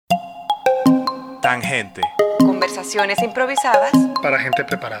Tangente. Conversaciones improvisadas para gente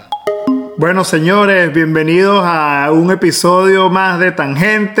preparada. Bueno, señores, bienvenidos a un episodio más de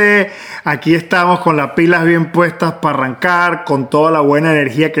Tangente. Aquí estamos con las pilas bien puestas para arrancar, con toda la buena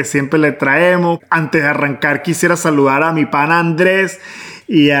energía que siempre le traemos. Antes de arrancar, quisiera saludar a mi pana Andrés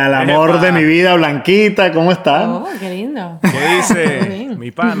y al amor de mi vida, Blanquita. ¿Cómo están? Oh, qué lindo. ¿Qué dice mi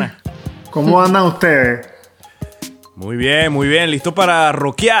pana? ¿Cómo andan ustedes? Muy bien. Listo para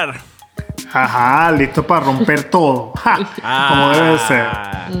rockear. Ajá, listo para romper todo. Como debe ser.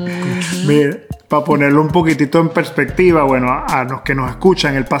 Mira, para ponerlo un poquitito en perspectiva, bueno, a los que nos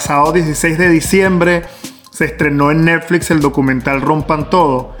escuchan, el pasado 16 de diciembre se estrenó en Netflix el documental Rompan,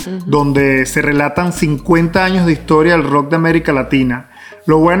 Todo, donde se relatan 50 años de historia del rock de América Latina.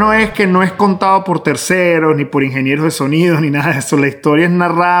 Lo bueno es que no es contado por terceros, ni por ingenieros de sonido, ni nada de eso. La historia es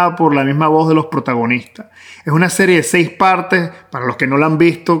narrada por la misma voz de los protagonistas. Es una serie de 6 partes, para los que no la han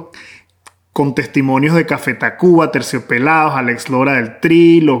visto, con testimonios de Café Tacuba, Terciopelados, Alex Lora del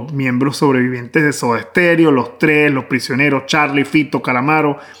Tri, los miembros sobrevivientes de Soda Stereo, Los Tres, Los Prisioneros, Charlie, Fito,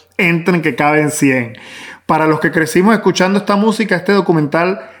 Calamaro. Entren que caben 100. Para los que crecimos escuchando esta música, este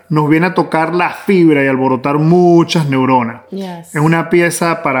documental nos viene a tocar la fibra y alborotar muchas neuronas. Yes. Es una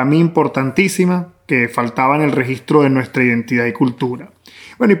pieza para mí importantísima que faltaba en el registro de nuestra identidad y cultura.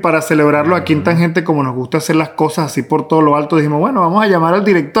 Bueno, y para celebrarlo aquí en Tangente, como nos gusta hacer las cosas así por todo lo alto, dijimos, bueno, vamos a llamar al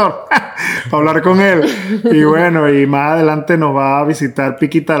director para hablar con él. Y bueno, y más adelante nos va a visitar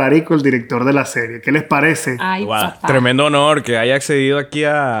Talarico, el director de la serie. ¿Qué les parece? Ay, Wow, papá. tremendo honor que haya accedido aquí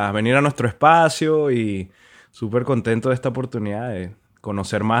a venir a nuestro espacio y súper contento de esta oportunidad de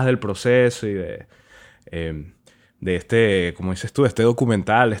conocer más del proceso y de este, como dices tú, este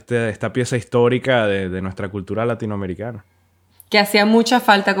documental, esta pieza histórica de nuestra cultura latinoamericana. Que hacía mucha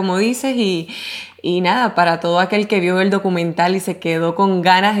falta, como dices, y nada, para todo aquel que vio el documental y se quedó con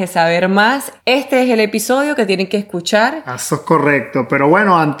ganas de saber más, este es el episodio que tienen que escuchar. Eso es correcto. Pero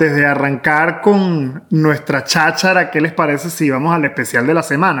bueno, antes de arrancar con nuestra cháchara, ¿qué les parece si vamos al especial de la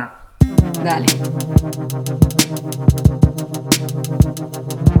semana? Dale.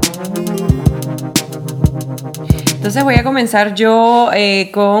 Entonces voy a comenzar yo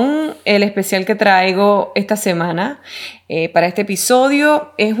con el especial que traigo esta semana para este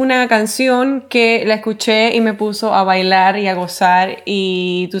episodio. Es una canción que la escuché y me puso a bailar y a gozar,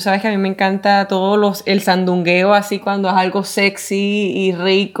 y tú sabes que a mí me encanta todo el sandungueo, así cuando es algo sexy y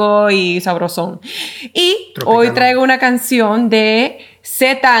rico y sabrosón. Y Tropical. Hoy traigo una canción de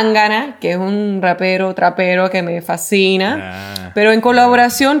Zetangana, que es un rapero, trapero que me fascina, pero en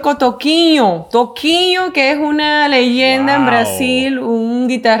colaboración con Toquinho, que es una leyenda en Brasil, un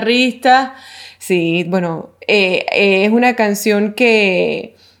guitarrista. Sí, bueno, es una canción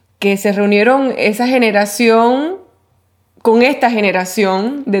que se reunieron esa generación con esta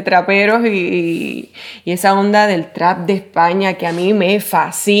generación de traperos y esa onda del trap de España que a mí me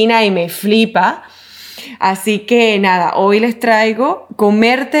fascina y me flipa. Así que nada, hoy les traigo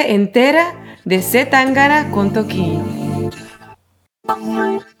Comerte Entera de Zetangana con Toquinho.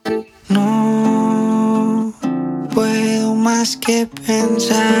 No puedo más que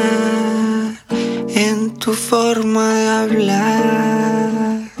pensar en tu forma de hablar,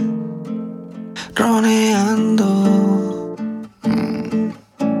 roneando.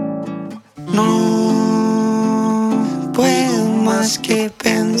 No puedo más que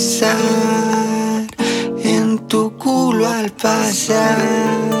pensar en tu culo al pasar,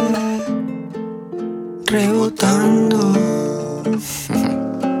 rebotando.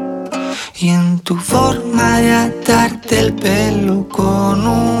 Y en tu forma de atarte el pelo con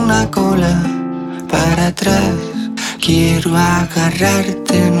una cola para atrás. Quiero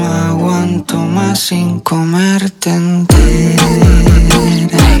agarrarte, no aguanto más sin comerte entera.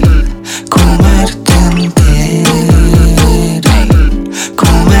 Comerte entera.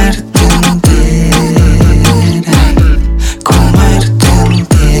 Comerte entera. Comerte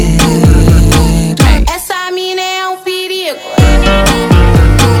entera. Essa mina é perigo.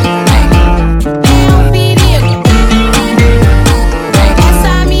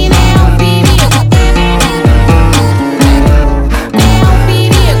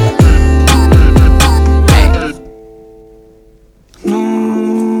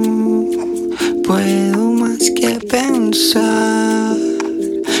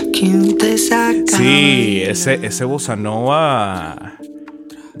 Sí, ese bossa nova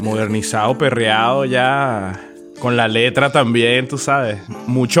modernizado, perreado ya, con la letra también, tú sabes,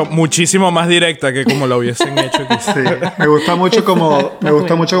 muchísimo más directa que como lo hubiesen hecho aquí. Sí, me gusta mucho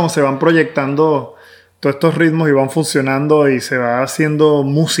cómo se van proyectando todos estos ritmos y van funcionando y se va haciendo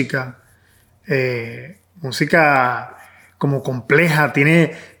música como compleja,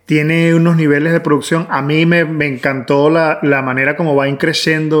 tiene tiene unos niveles de producción. A mí me encantó la manera como va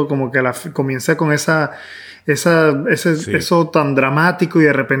increciendo, como que comienza con eso tan dramático y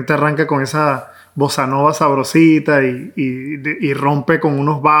de repente arranca con esa bossa nova sabrosita y rompe con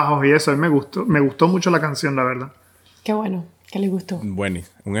unos bajos y eso. A mí me gustó mucho la canción, la verdad. Qué bueno, que le gustó. Bueno,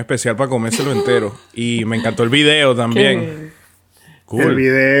 un especial para comérselo entero. Y me encantó el video también. Cool. El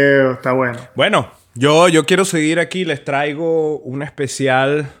video está bueno. Bueno, yo quiero seguir aquí. Les traigo un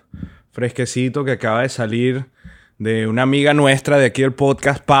especial fresquecito que acaba de salir de una amiga nuestra de aquí del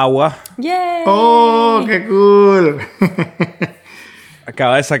podcast, Paua. ¡Yay! ¡Oh, qué cool!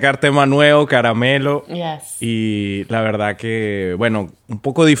 Acaba de sacar tema nuevo, Caramelo. Yes. Y la verdad que, bueno, un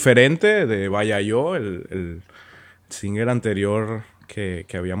poco diferente de Vaya Yo, el single anterior que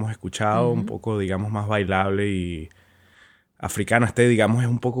habíamos escuchado. Un poco, digamos, más bailable y africano. Digamos, es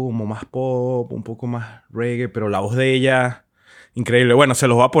un poco como más pop, un poco más reggae, pero la voz de ella, increíble. Bueno, se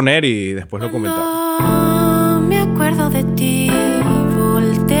los voy a poner y después lo comentamos. No me acuerdo de ti,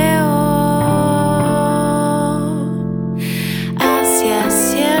 volteo hacia el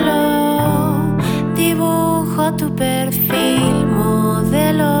cielo, dibujo tu perfil,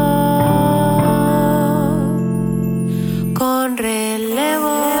 modelo con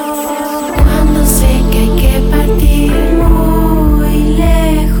relevo. Cuando sé que hay que partir muy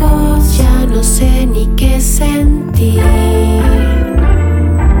lejos, ya no sé ni qué sentir.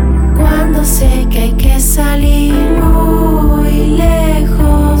 Cuando sé que hay que salir muy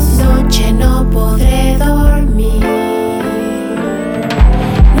lejos, noche no podré dormir.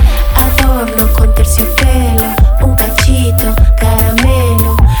 Adorno con terciopelo, un cachito,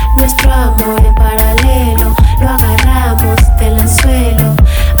 caramelo. Nuestro amor en paralelo, lo agarramos del anzuelo.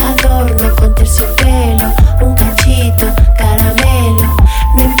 Adorno con terciopelo, un cachito, caramelo.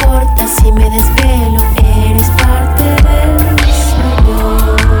 No importa si me desvelo, eres parte del sueño.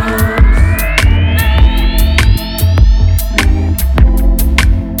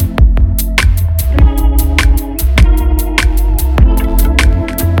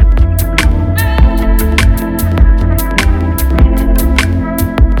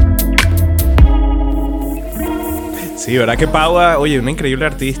 Sí, ¿verdad que Paua? Oye, una increíble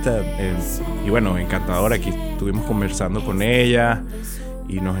artista. Y bueno, encantadora. Aquí estuvimos conversando con ella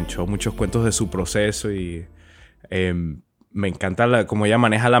y nos echó muchos cuentos de su proceso y me encanta cómo ella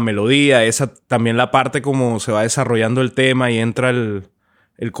maneja la melodía. Esa también la parte como se va desarrollando el tema y entra el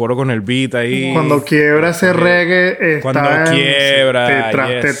coro con el beat ahí. Cuando quiebra ese reggae, te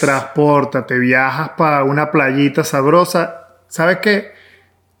te transporta, te viajas para una playita sabrosa. ¿Sabes qué?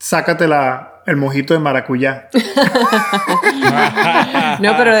 Sácate el mojito de maracuyá.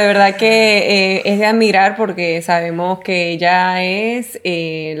 No, pero de verdad que es de admirar porque sabemos que ella es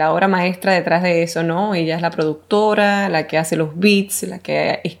la obra maestra detrás de eso, ¿no? Ella es la productora, la que hace los beats, la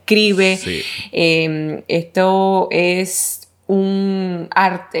que escribe. Sí. Esto es un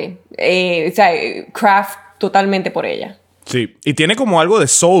arte, o sea, craft totalmente por ella. Sí, y tiene como algo de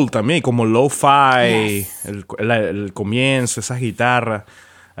soul también, como lo-fi, Yes. el comienzo, esas guitarras.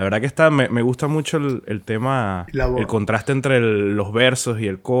 La verdad que me gusta mucho el tema, el contraste entre los versos y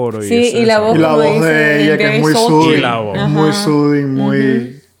el coro. Sí, y la voz, de ella, que es muy soothing. Y la voz. Muy soothing,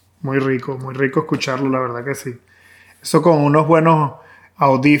 muy rico escucharlo, la verdad que sí. Eso con unos buenos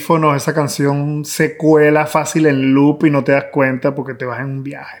audífonos, esa canción se cuela fácil en loop y no te das cuenta porque te vas en un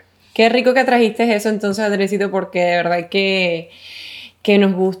viaje. Qué rico que trajiste eso entonces, Andresito, porque de verdad que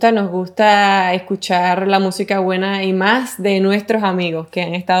nos gusta escuchar la música buena y más de nuestros amigos que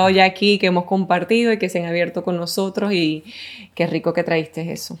han estado ya aquí, que hemos compartido y que se han abierto con nosotros y qué rico que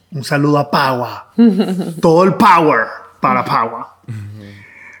trajiste eso. Un saludo a Paua. Todo el power para Paua.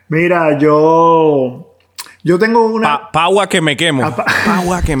 Mira, yo tengo una... Paua que me quemo.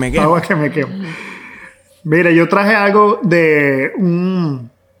 Paua que me quemo. Paua que me quemo. Mira, yo traje algo de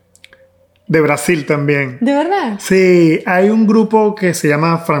Brasil también. ¿De verdad? Sí, hay un grupo que se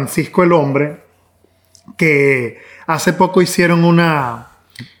llama Francisco el Hombre que hace poco hicieron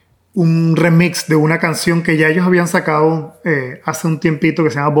un remix de una canción que ya ellos habían sacado hace un tiempito que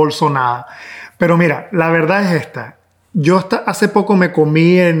se llama Bolsonaro. Pero mira, la verdad es esta. Yo hace poco me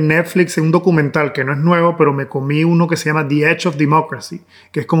comí en Netflix un documental que no es nuevo, pero me comí uno que se llama The Edge of Democracy,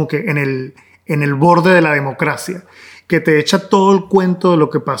 que es como que en el borde de la democracia, que te echa todo el cuento de lo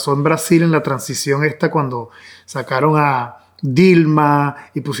que pasó en Brasil en la transición esta cuando sacaron a Dilma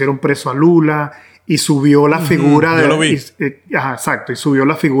y pusieron preso a Lula y subió la figura yo lo vi. Exacto, y subió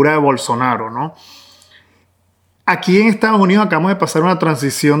la figura de Bolsonaro, ¿no? Aquí en Estados Unidos acabamos de pasar una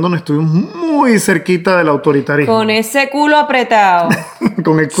transición donde estuvimos muy cerquita del autoritarismo. Con ese culo apretado.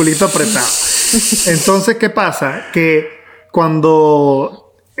 Con el culito apretado. Entonces, ¿qué pasa? Que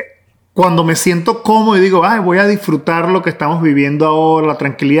cuando cuando me siento cómodo y digo, ay, voy a disfrutar lo que estamos viviendo ahora, la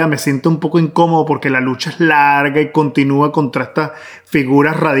tranquilidad, me siento un poco incómodo porque la lucha es larga y continúa contra estas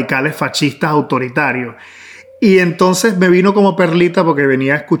figuras radicales, fascistas, autoritarios. Y entonces me vino como perlita porque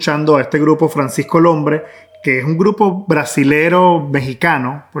venía escuchando a este grupo Francisco el Hombre, que es un grupo brasilero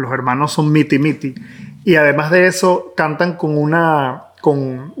mexicano, pues los hermanos son Miti Miti, y además de eso cantan con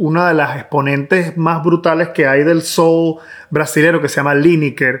una de las exponentes más brutales que hay del soul brasilero, que se llama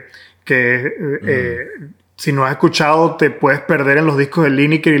Lineker, que si no has escuchado te puedes perder en los discos de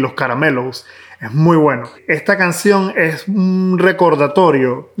Lineker y los Caramelos. Es muy bueno. Esta canción es un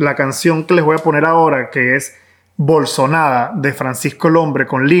recordatorio. La canción que les voy a poner ahora, que es Bolsonada, de Francisco el Hombre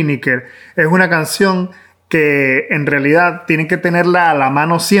con Lineker, es una canción que en realidad tienen que tenerla a la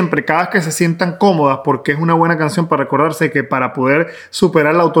mano siempre, cada vez que se sientan cómodas, porque es una buena canción para recordarse que para poder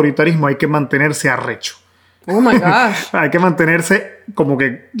superar el autoritarismo hay que mantenerse arrecho. Oh my gosh. Hay que mantenerse como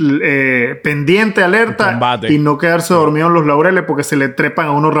que pendiente, alerta y no quedarse dormido en los laureles porque se le trepan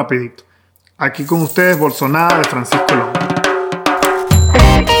a uno rapidito. Aquí con ustedes, Bolsonada de Francisco el Hombre.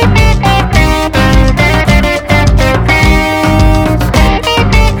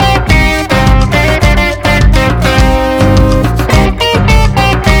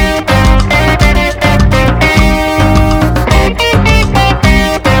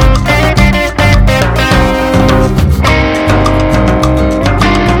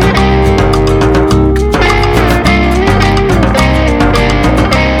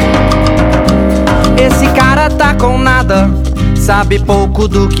 Sabe pouco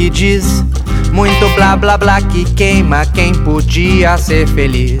do que diz, muito blá blá blá que queima quem podia ser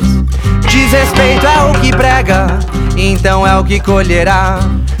feliz. Desrespeito é o que prega, então é o que colherá.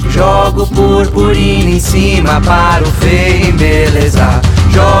 Jogo purpurina em cima para o feio embelezar.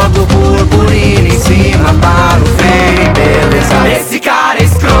 Jogo purpurina em cima para o feio embelezar. Esse cara é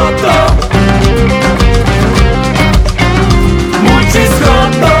escroto, muito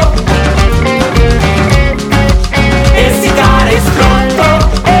escroto.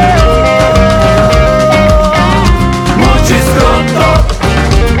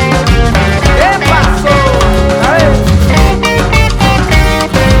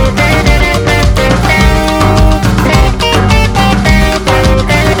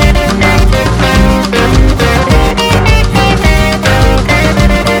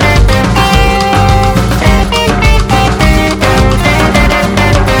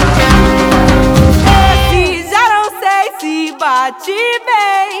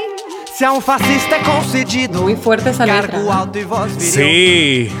 Si a un fascista es concedido. Muy fuerte esa letra.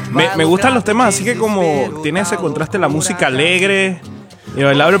 Sí, me gustan los temas así que como tiene ese contraste la música alegre y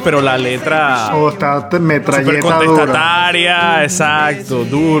bailable, pero la letra está metralleta súper contestataria, dura. Exacto,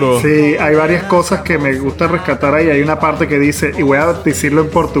 duro. Sí, hay varias cosas que me gusta rescatar ahí. Hay una parte que dice, y voy a decirlo en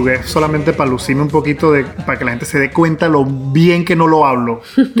portugués solamente para lucirme un poquito, para que la gente se dé cuenta lo bien que no lo hablo,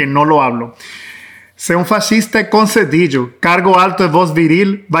 Se un fascista é concedido cargo alto de voz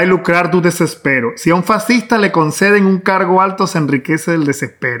viril, vai lucrar do desespero. Si a un fascista le conceden un cargo alto, se enriquece del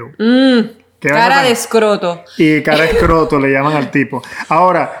desespero. Cara de escroto. Y cara de escroto le llaman al tipo.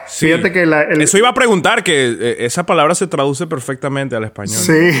 Ahora, sí. Fíjate que eso iba a preguntar, que esa palabra se traduce perfectamente al español.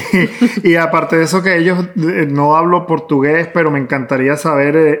 Sí, y aparte de eso que ellos, no hablo portugués, pero me encantaría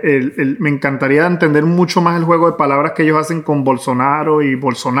saber, me encantaría entender mucho más el juego de palabras que ellos hacen con Bolsonaro y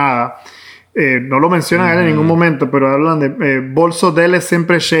Bolsonada. No lo mencionan en ningún momento, pero hablan de bolso dele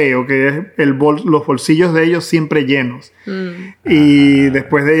siempre lleno, que es los bolsillos de ellos siempre llenos. Y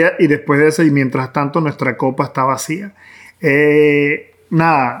después de eso, y mientras tanto nuestra copa está vacía.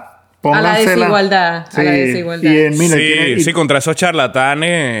 Nada, póngansela. A la desigualdad. Sí, contra esos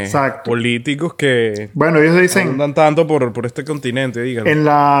charlatanes políticos que ellos dicen andan tanto por este continente,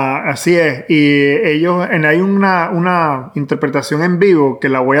 díganlo. Así es, y ellos hay una interpretación en vivo que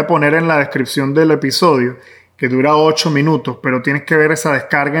la voy a poner en la descripción del episodio, que dura 8 minutos, pero tienes que ver esa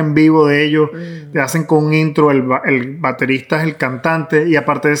descarga en vivo de ellos. Te hacen con un intro, el baterista es el cantante, y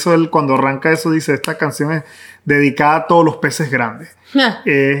aparte de eso, él cuando arranca eso dice, esta canción es dedicada a todos los peces grandes.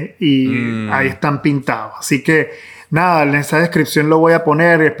 Ahí están pintados. Así que nada, en esa descripción lo voy a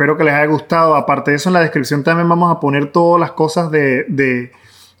poner. Espero que les haya gustado. Aparte de eso, en la descripción también vamos a poner todas las cosas de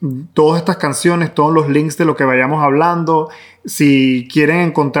todas estas canciones, todos los links de lo que vayamos hablando. Si quieren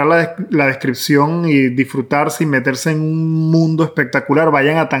encontrar la descripción y disfrutarse y meterse en un mundo espectacular,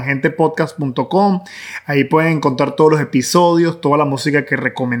 vayan a tangentepodcast.com. Ahí pueden encontrar todos los episodios, toda la música que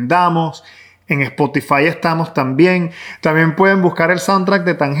recomendamos. En Spotify estamos también. También pueden buscar el soundtrack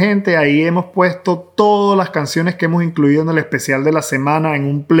de Tangente. Ahí hemos puesto todas las canciones que hemos incluido en el especial de la semana en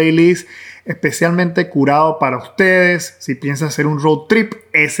un playlist especialmente curado para ustedes. Si piensan hacer un road trip,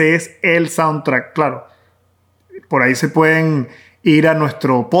 ese es el soundtrack. Claro, por ahí se pueden ir a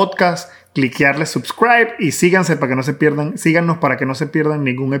nuestro podcast, cliquearle subscribe y síganos para que no se pierdan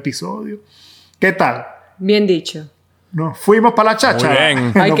ningún episodio. ¿Qué tal? Bien dicho. Nos fuimos para la cháchara. Muy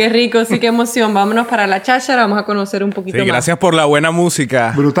bien. Ay, qué rico, sí, qué emoción. Vámonos para la cháchara, vamos a conocer un poquito Sí, más. gracias por la buena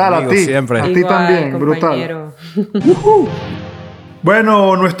música. Brutal, amigo, a ti. Siempre. A ti Igual, también, compañero. brutal.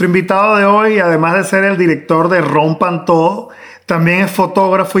 Bueno, nuestro invitado de hoy, además de ser el director de Rompan, Todo, también es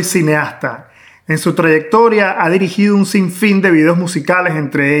fotógrafo y cineasta. En su trayectoria ha dirigido un sinfín de videos musicales,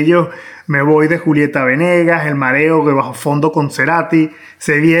 entre ellos Me Voy de Julieta Venegas, El Mareo de Bajo Fondo con Cerati,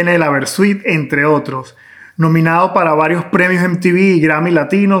 Se Viene la Versuit, entre otros. Nominado para varios premios MTV y Grammy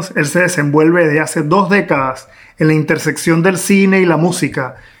latinos, él se desenvuelve desde hace 2 décadas en la intersección del cine y la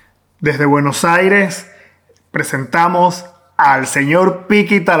música. Desde Buenos Aires presentamos al señor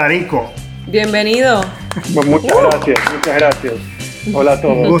Piki Talarico. Bienvenido. Muchas gracias. Hola a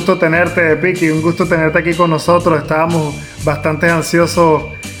todos. Un gusto tenerte, Piki, un gusto tenerte aquí con nosotros. Estábamos bastante ansiosos,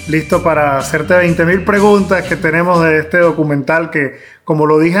 listos para hacerte 20.000 preguntas que tenemos de este documental que, como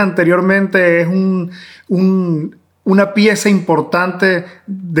lo dije anteriormente, es una pieza importante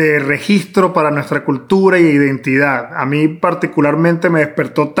de registro para nuestra cultura y identidad. A mí particularmente me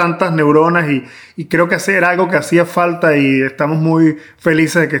despertó tantas neuronas y creo que era algo que hacía falta y estamos muy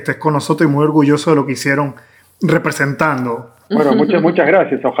felices de que estés con nosotros y muy orgullosos de lo que hicieron representando. Bueno, muchas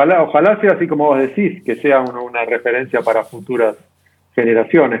gracias. Ojalá sea así como vos decís, que sea una referencia para futuras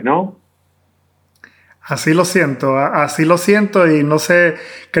generaciones, ¿no? Así lo siento y no sé,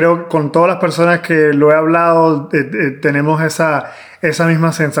 creo que con todas las personas que lo he hablado tenemos esa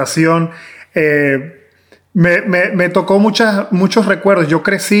misma sensación. Me tocó muchos recuerdos. Yo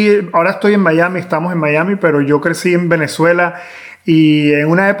crecí, ahora estoy en Miami, estamos en Miami, pero yo crecí en Venezuela y en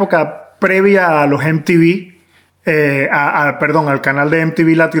una época previa a los MTV, al canal de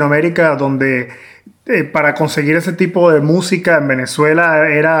MTV Latinoamérica, donde para conseguir ese tipo de música en Venezuela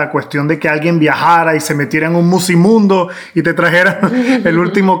era cuestión de que alguien viajara y se metiera en un musimundo y te trajera el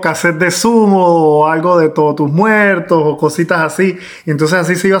último cassette de Sumo o algo de Todos tus muertos o cositas así. Y entonces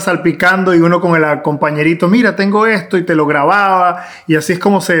así se iba salpicando y uno con el compañerito, mira, tengo esto, y te lo grababa. Y así es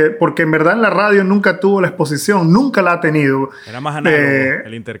como porque en verdad en la radio nunca tuvo la exposición, nunca la ha tenido. Era más análogo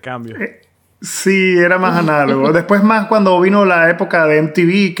el intercambio. Sí, era más análogo. Después más cuando vino la época de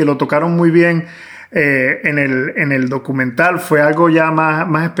MTV, que lo tocaron muy bien en el documental, fue algo ya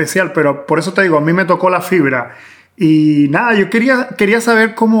más especial, pero por eso te digo, a mí me tocó la fibra. Y nada, yo quería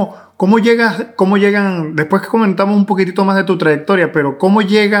saber cómo llegan, después que comentamos un poquitito más de tu trayectoria, pero cómo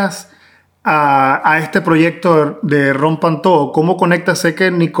llegas a este proyecto de Rompan Todo, cómo conectas. Sé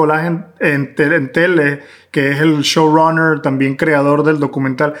que Nicolás Entele, que es el showrunner, también creador del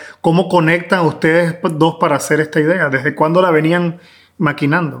documental, ¿cómo conectan ustedes dos para hacer esta idea? ¿Desde cuándo la venían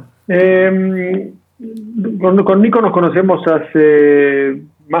maquinando? Con Nico nos conocemos hace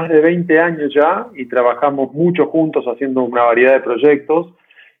más de 20 años ya y trabajamos mucho juntos haciendo una variedad de proyectos.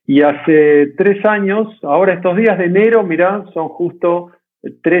 Y hace 3 años, ahora estos días de enero, mirá, son justo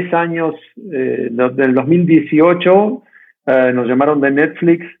 3 años, del 2018, nos llamaron de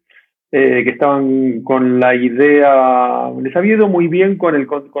Netflix, que estaban con la idea, les había ido muy bien con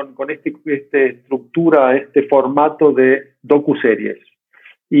esta estructura, este formato de docuseries.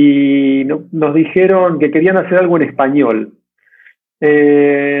 Y nos dijeron que querían hacer algo en español.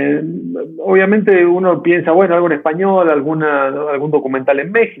 Obviamente uno piensa, bueno, algo en español, algún documental en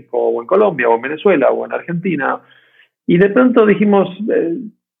México, o en Colombia, o en Venezuela, o en Argentina. Y de pronto dijimos,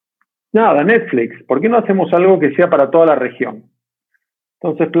 nada, Netflix, ¿por qué no hacemos algo que sea para toda la región?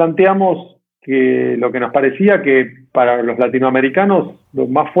 Entonces planteamos que lo que nos parecía que para los latinoamericanos lo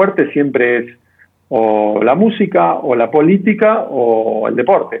más fuerte siempre es o la música, o la política, o el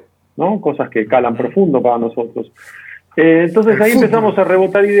deporte, ¿no? Cosas que calan profundo para nosotros. Entonces ahí empezamos a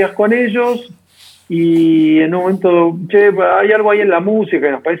rebotar ideas con ellos y en un momento, hay algo ahí en la música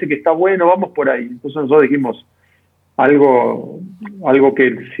que nos parece que está bueno, vamos por ahí. Entonces nosotros dijimos algo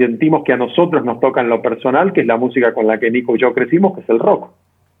que sentimos que a nosotros nos toca en lo personal, que es la música con la que Nico y yo crecimos, que es el rock.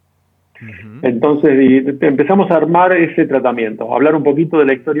 Uh-huh. Entonces empezamos a armar ese tratamiento, a hablar un poquito de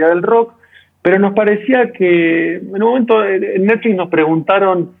la historia del rock, pero nos parecía que en un momento en Netflix nos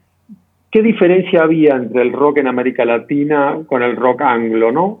preguntaron qué diferencia había entre el rock en América Latina con el rock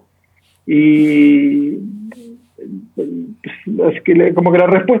anglo, ¿no? Y es que como que la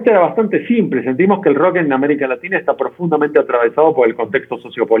respuesta era bastante simple. Sentimos que el rock en América Latina está profundamente atravesado por el contexto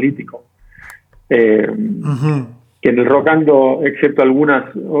sociopolítico. Uh-huh. Que en el rock anglo, excepto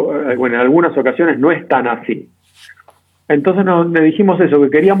en algunas ocasiones, no es tan así. Entonces le dijimos eso, que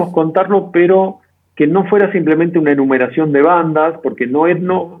queríamos contarlo, pero que no fuera simplemente una enumeración de bandas, porque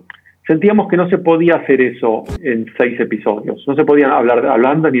sentíamos que no se podía hacer eso en 6 episodios. No se podían hablar de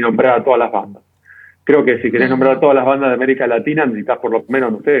bandas ni nombrar a todas las bandas. Creo que si querés nombrar a todas las bandas de América Latina, necesitas por lo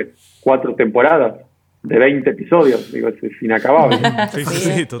menos, 4 temporadas de 20 episodios. Digo, es inacabable.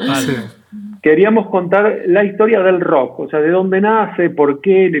 Sí, total. Sí. Queríamos contar la historia del rock, o sea, de dónde nace, por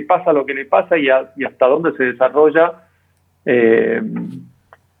qué le pasa lo que le pasa y hasta dónde se desarrolla.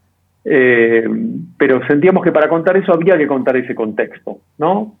 Pero sentíamos que para contar eso había que contar ese contexto,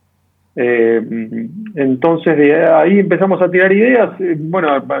 ¿no? Entonces de ahí empezamos a tirar ideas.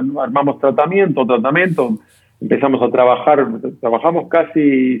 Armamos tratamiento, empezamos a trabajamos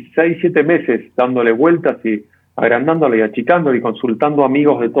casi 6-7 meses dándole vueltas y agrandándole y achicándole y consultando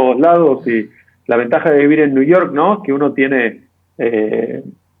amigos de todos lados. Y la ventaja de vivir en New York, ¿no? Que uno tiene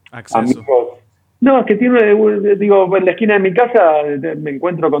acceso. Amigos. No, es que en la esquina de mi casa me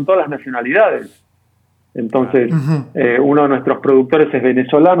encuentro con todas las nacionalidades. Entonces, uno de nuestros productores es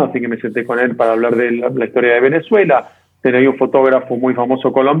venezolano, así que me senté con él para hablar de la historia de Venezuela. Tenía un fotógrafo muy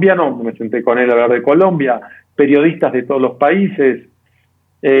famoso colombiano, me senté con él a hablar de Colombia, periodistas de todos los países.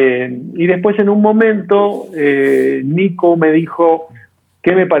 Y después, en un momento, Nico me dijo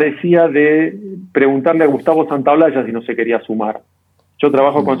qué me parecía de preguntarle a Gustavo Santaolalla si no se quería sumar. Yo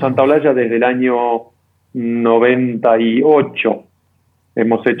trabajo con Santaolalla desde el año 98.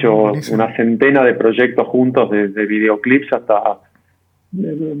 Hemos hecho una centena de proyectos juntos, desde videoclips hasta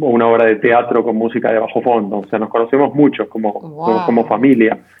una obra de teatro con música de bajo fondo. O sea, nos conocemos mucho como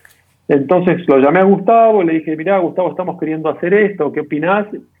familia. Entonces lo llamé a Gustavo, le dije, mirá, Gustavo, estamos queriendo hacer esto, ¿qué opinás?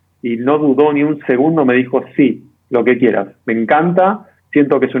 Y no dudó ni un segundo, me dijo, sí, lo que quieras. Me encanta,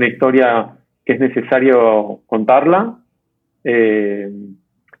 siento que es una historia que es necesario contarla.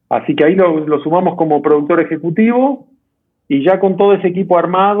 Así que ahí lo sumamos como productor ejecutivo. Y ya con todo ese equipo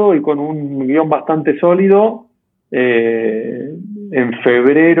armado y con un guión bastante sólido, en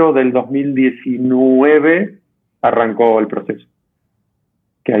febrero del 2019 arrancó el proceso.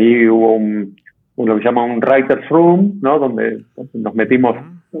 Que ahí hubo lo que se llama un writer's room, ¿no? Donde nos metimos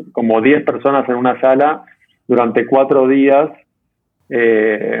como 10 personas en una sala durante 4 días.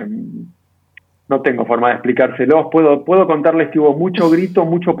 No tengo forma de explicárselos. Puedo contarles que hubo mucho grito,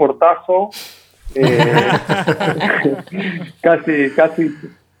 mucho portazo. Casi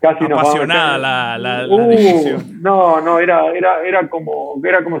apasionada la discusión. No, era como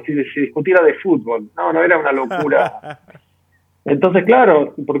si se discutiera de fútbol. No era una locura. Entonces,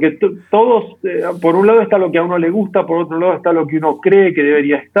 claro, porque todos, por un lado está lo que a uno le gusta, por otro lado está lo que uno cree que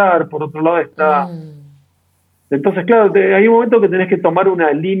debería estar, por otro lado está... Entonces, claro, hay un momento que tenés que tomar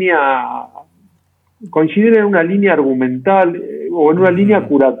una línea, coincidir en una línea argumental o en una línea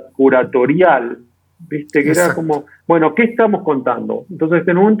curatorial, ¿viste? Que era como, bueno, ¿qué estamos contando? Entonces,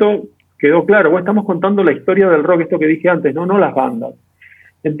 en un momento quedó claro, estamos contando la historia del rock, esto que dije antes, no las bandas.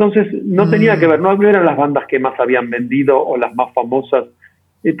 Entonces, no tenía que ver, no eran las bandas que más habían vendido o las más famosas,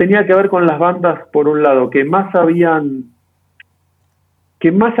 tenía que ver con las bandas, por un lado, que más habían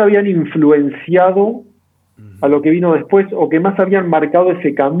influenciado a lo que vino después, o que más habían marcado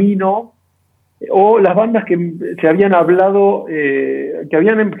ese camino, o las bandas que se habían hablado, que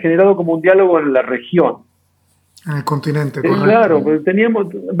habían generado como un diálogo en la región. En el continente, correcto. Claro,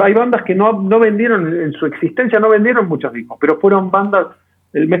 hay bandas que no vendieron, en su existencia no vendieron muchos discos, pero fueron bandas.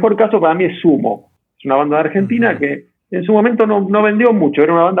 El mejor caso para mí es Sumo. Es una banda de Argentina que en su momento no vendió mucho,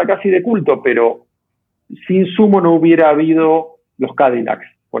 era una banda casi de culto, pero sin Sumo no hubiera habido los Cadillacs,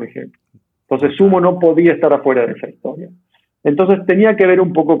 por ejemplo. Entonces Sumo no podía estar afuera de esa historia. Entonces tenía que ver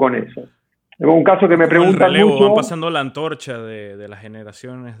un poco con eso. Un caso que me preguntan mucho... Van pasando la antorcha de las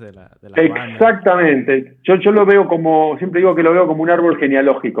generaciones de la Exactamente. Banda. Yo lo veo como... Siempre digo que lo veo como un árbol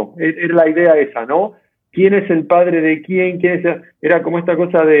genealógico. Es la idea esa, ¿no? ¿Quién es el padre de quién? Era como esta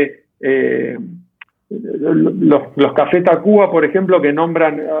cosa de... los Café Tacuba, por ejemplo, que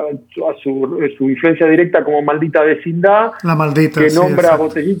nombran a su influencia directa como Maldita Vecindad. La Maldita, que nombra a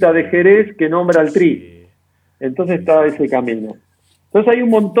Botellita de Jerez, que nombra al Tri. Entonces está ese camino. Entonces hay un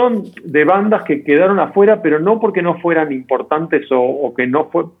montón de bandas que quedaron afuera, pero no porque no fueran importantes o que no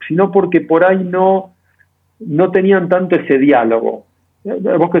fue, sino porque por ahí no tenían tanto ese diálogo.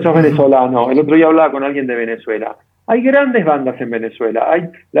 Vos que sos venezolano, el otro día hablaba con alguien de Venezuela. Hay grandes bandas en Venezuela. Hay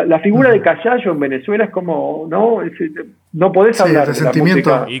la figura de Callayo en Venezuela es como, no podés hablar de la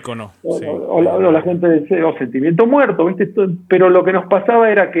música. Ícono. O la gente dice, Sentimiento Muerto, ¿viste? Pero lo que nos pasaba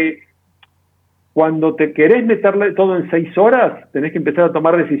era que cuando te querés meterle todo en 6 horas, tenés que empezar a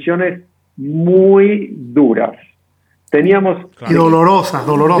tomar decisiones muy duras. teníamos... Y dolorosas.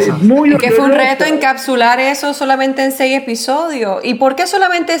 Muy y que fue un reto dolorosas. encapsular eso solamente en 6 episodios. ¿Y por qué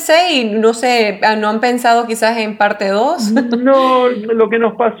solamente 6? No sé, ¿no han pensado quizás en parte 2? No, lo que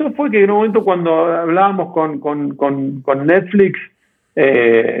nos pasó fue que en un momento cuando hablábamos con Netflix,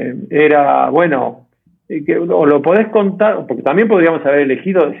 era, bueno, o lo podés contar, porque también podríamos haber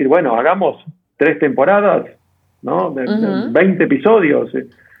elegido decir, bueno, hagamos 3 temporadas, ¿no? De 20 episodios,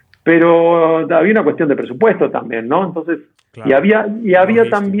 pero había una cuestión de presupuesto también, ¿no? Entonces, claro, había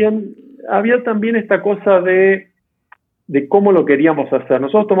también esta cosa de cómo lo queríamos hacer.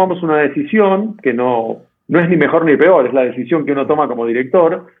 Nosotros tomamos una decisión que no es ni mejor ni peor, es la decisión que uno toma como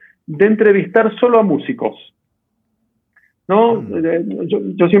director, de entrevistar solo a músicos, ¿no?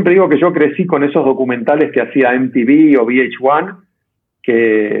 Yo siempre digo que yo crecí con esos documentales que hacía MTV o VH1,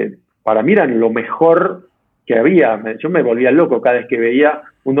 que para mí eran lo mejor que había. Yo me volvía loco cada vez que veía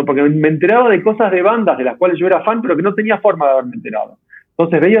uno, porque me enteraba de cosas de bandas de las cuales yo era fan, pero que no tenía forma de haberme enterado.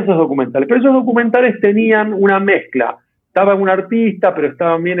 Entonces veía esos documentales, pero esos documentales tenían una mezcla. Estaba un artista, pero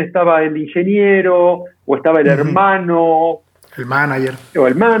también estaba el ingeniero, o estaba el hermano, el manager,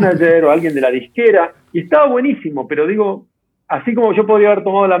 o alguien de la disquera, y estaba buenísimo, pero digo, así como yo podría haber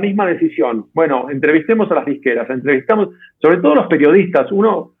tomado la misma decisión, bueno, entrevistemos a las disqueras, entrevistamos, sobre todo los periodistas,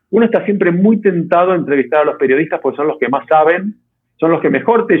 uno está siempre muy tentado a entrevistar a los periodistas porque son los que más saben, son los que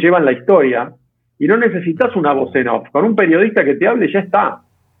mejor te llevan la historia, y no necesitas una voz en off, con un periodista que te hable ya está.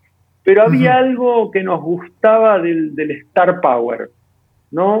 Pero había algo que nos gustaba del Star Power,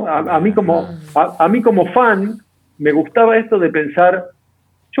 ¿no? A mí como fan me gustaba esto de pensar,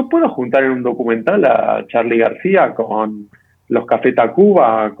 yo puedo juntar en un documental a Charly García con los Café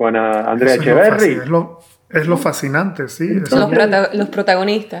Tacuba, con Andrea Echeverry. Es lo fascinante, sí. Entonces, los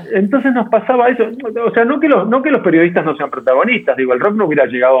protagonistas. Entonces nos pasaba eso. O sea, no que los periodistas no sean protagonistas. Digo, el rock no hubiera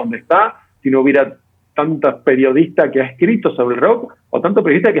llegado a donde está si no hubiera tantos periodistas que ha escrito sobre el rock o tanto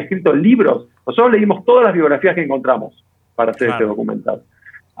periodista que ha escrito libros. Nosotros leímos todas las biografías que encontramos para hacer este documental.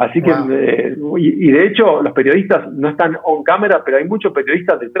 Así que, y de hecho, los periodistas no están on cámara, pero hay muchos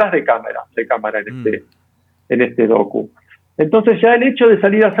periodistas detrás de cámara en este docu. Entonces ya el hecho de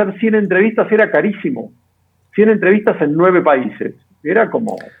salir a hacer 100 entrevistas era carísimo. 100 entrevistas en 9 países. Era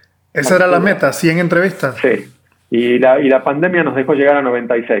como... Esa era la meta, 100 entrevistas. Sí. Y la pandemia nos dejó llegar a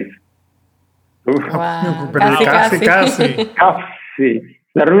 96. Wow. Pero casi.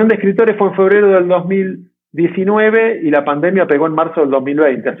 La reunión de escritores fue en febrero del 2019 y la pandemia pegó en marzo del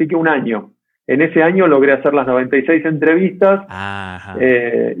 2020, así que un año. En ese año logré hacer las 96 entrevistas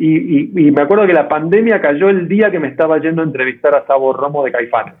y me acuerdo que la pandemia cayó el día que me estaba yendo a entrevistar a Sabo Romo de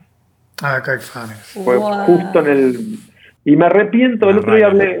Caifanes. Caifanes. Fue justo en el... Y me arrepiento, el otro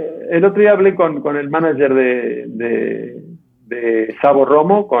día hablé con el manager de Sabo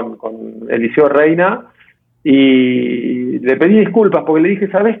Romo, con Eliseo Reina, y le pedí disculpas porque le dije,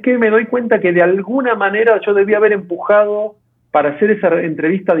 ¿sabes qué? Me doy cuenta que de alguna manera yo debía haber empujado para hacer esa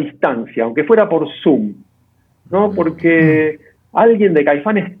entrevista a distancia, aunque fuera por Zoom, ¿no? Porque alguien de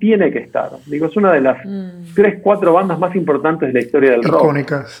Caifanes tiene que estar. Digo, es una de las 3-4 bandas más importantes de la historia del rock.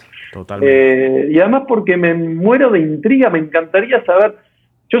 Icónicas. Totalmente. Y además porque me muero de intriga, me encantaría saber.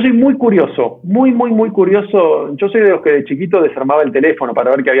 Yo soy muy curioso, muy curioso. Yo soy de los que de chiquito desarmaba el teléfono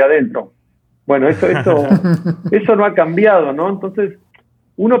para ver qué había adentro. Bueno, eso no ha cambiado, ¿no? Entonces,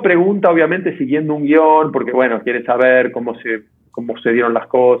 uno pregunta, obviamente, siguiendo un guión, porque, bueno, quiere saber cómo se dieron las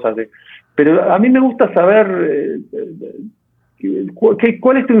cosas. Pero a mí me gusta saber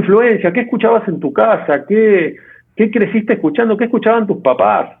cuál es tu influencia, qué escuchabas en tu casa, qué creciste escuchando, qué escuchaban tus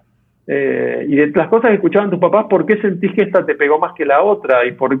papás. Y de las cosas que escuchaban tus papás, ¿por qué sentís que esta te pegó más que la otra?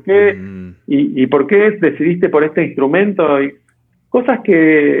 ¿Y por qué, y por qué decidiste por este instrumento? Y cosas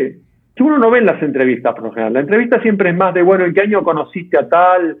que uno no ve en las entrevistas, por lo general. La entrevista siempre es más de, bueno, ¿en qué año conociste a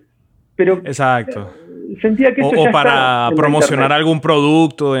tal? Pero exacto. Sentía que eso o ya para está promocionar algún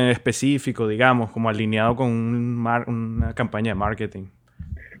producto en específico, digamos, como alineado con una campaña de marketing.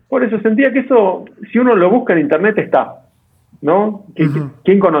 Por eso sentía que eso, si uno lo busca en internet, está. ¿No?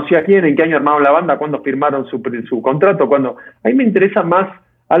 ¿Quién conocía a quién? ¿En qué año armaron la banda? ¿Cuándo firmaron su contrato? ¿Cuándo? A mí me interesa más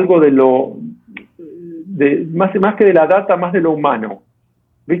algo más que de la data, más de lo humano.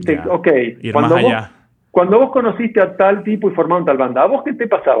 ¿Viste? Yeah. Ok. Ir más allá. Cuando vos conociste a tal tipo y formaron tal banda, ¿a vos qué te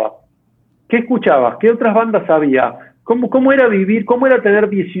pasaba? ¿Qué escuchabas? ¿Qué otras bandas había? ¿Cómo era vivir? ¿Cómo era tener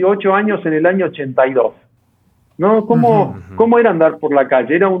 18 años en el año 82? ¿No? ¿Cómo era andar por la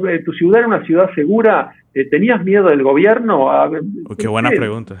calle? ¿Tu ciudad era una ciudad segura? ¿Tenías miedo del gobierno? Qué buena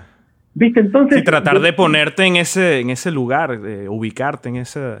pregunta. ¿Viste? Entonces, sí, tratar de ponerte en ese lugar, ubicarte en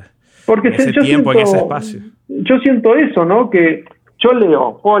ese tiempo, en ese espacio. Yo siento eso, ¿no? Que yo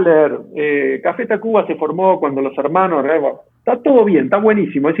leo, puedo leer, Café Tacuba se formó cuando los hermanos, está todo bien, está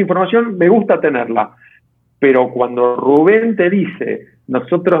buenísimo, esa información me gusta tenerla, pero cuando Rubén te dice,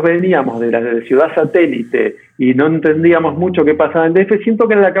 nosotros veníamos de la ciudad satélite y no entendíamos mucho qué pasaba en DF, siento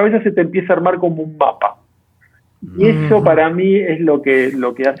que en la cabeza se te empieza a armar como un mapa. Y eso para mí es lo que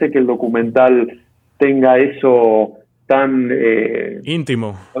hace que el documental tenga eso tan...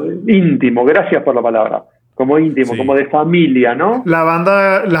 íntimo. Íntimo, gracias por la palabra. Como íntimo, como de familia, ¿no?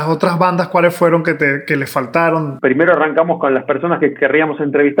 Las otras bandas, ¿cuáles fueron que les faltaron? Primero arrancamos con las personas que querríamos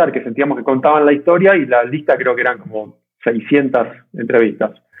entrevistar, que sentíamos que contaban la historia, y la lista creo que eran como 600 entrevistas.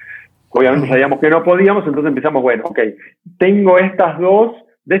 Obviamente sabíamos que no podíamos, entonces empezamos, bueno, ok, tengo estas dos,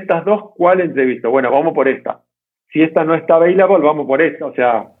 de estas dos, ¿cuál entrevisto? Bueno, vamos por esta. Si esta no está available, vamos por esta. O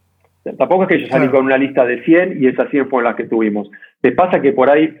sea, tampoco es que yo salí con una lista de 100 y esas 100 fueron las que tuvimos. Te pasa que por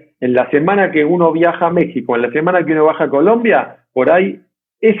ahí, en la semana que uno viaja a México, en la semana que uno viaja a Colombia, por ahí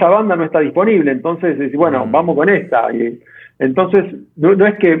esa banda no está disponible. Entonces, bueno, vamos con esta. Y, entonces, no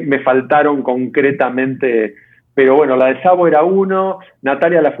es que me faltaron concretamente, pero bueno, la de Sabo era uno,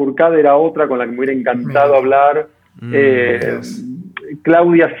 Natalia Lafourcade era otra con la que me hubiera encantado hablar.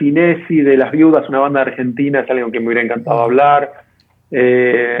 Claudia Sinesi de Las Viudas, una banda argentina, es algo que me hubiera encantado hablar.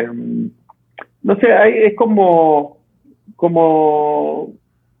 No sé, es como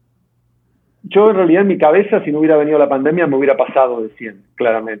yo en realidad en mi cabeza, si no hubiera venido la pandemia, me hubiera pasado de 100,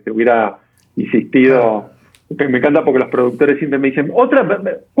 claramente, hubiera insistido. Me encanta porque los productores siempre me dicen,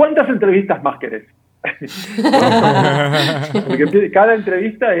 ¿cuántas entrevistas más querés? Porque cada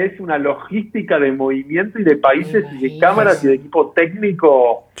entrevista es una logística de movimiento y de países y de cámaras y de equipo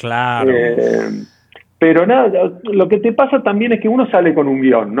técnico. Claro. Pero nada, lo que te pasa también es que uno sale con un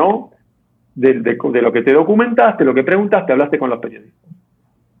guión, ¿no? De lo que te documentaste, lo que preguntaste, hablaste con los periodistas.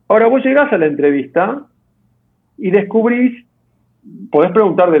 Ahora vos llegás a la entrevista y descubrís, podés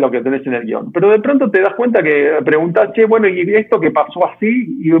preguntar de lo que tenés en el guión, pero de pronto te das cuenta que preguntás, che, bueno, ¿y esto que pasó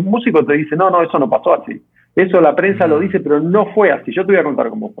así? Y un músico te dice, no, eso no pasó así. Eso la prensa lo dice, pero no fue así. Yo te voy a contar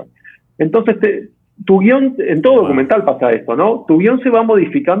cómo fue. Entonces, tu guión, en todo documental pasa esto, ¿no? Tu guión se va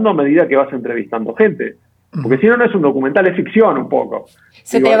modificando a medida que vas entrevistando gente. Porque si no, no es un documental, es ficción un poco.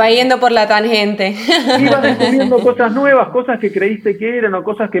 Se te va yendo por la tangente. Y vas descubriendo cosas nuevas, cosas que creíste que eran o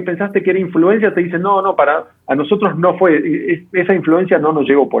cosas que pensaste que era influencia, te dicen, no, a nosotros no fue, esa influencia no nos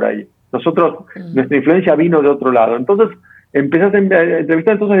llegó por ahí. Nuestra influencia vino de otro lado. Entonces, empezás a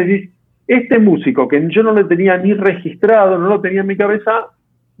entrevistar, entonces decís, este músico que yo no lo tenía ni registrado, no lo tenía en mi cabeza,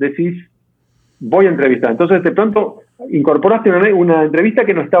 decís, voy a entrevistar. Entonces, de pronto, incorporaste una entrevista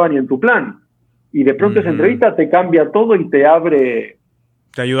que no estaba ni en tu plan. Y de pronto esa entrevista te cambia todo y te abre...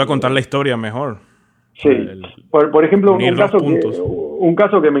 Te ayuda a contar la historia mejor. Sí. Por ejemplo, un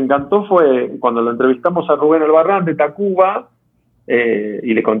caso que me encantó fue cuando lo entrevistamos a Rubén Albarrán de Tacuba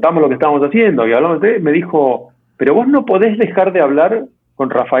y le contamos lo que estábamos haciendo y hablamos de él, me dijo, pero vos no podés dejar de hablar con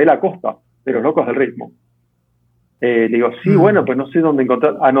Rafael Acosta, de Los Locos del Ritmo. Le digo, sí, bueno, pues no sé dónde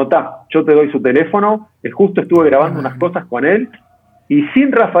encontrar. Anotá, yo te doy su teléfono, justo estuve grabando unas cosas con él. Y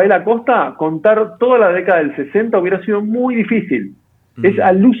sin Rafael Acosta, contar toda la década del 60 hubiera sido muy difícil. Es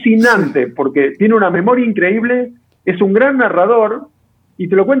alucinante, porque tiene una memoria increíble, es un gran narrador, y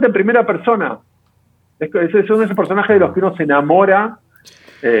te lo cuenta en primera persona. Es uno de esos personajes de los que uno se enamora.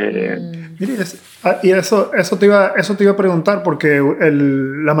 Mire, y eso te iba a preguntar, porque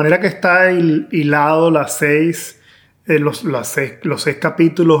la manera que está hilado los seis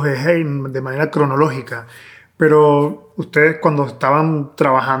capítulos es de manera cronológica. Pero ustedes cuando estaban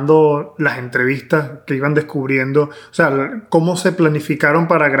trabajando las entrevistas que iban descubriendo, o sea, ¿cómo se planificaron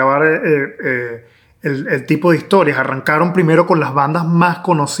para grabar el tipo de historias? ¿Arrancaron primero con las bandas más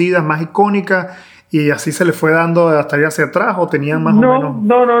conocidas, más icónicas, y así se les fue dando hasta allá hacia atrás, o tenían más o menos...?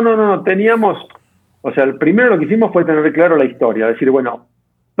 No, teníamos... O sea, primero lo que hicimos fue tener claro la historia, decir, bueno,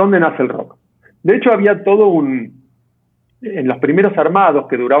 ¿dónde nace el rock? De hecho, había todo en los primeros armados,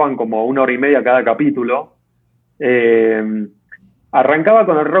 que duraban como 1 hora y media cada capítulo, arrancaba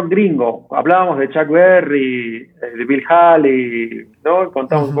con el rock gringo. Hablábamos de Chuck Berry, de Bill Haley, ¿no?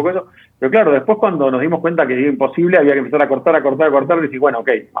 Contábamos un poco eso. Pero claro, después cuando nos dimos cuenta que era imposible, había que empezar a cortar, y decir, bueno, ok,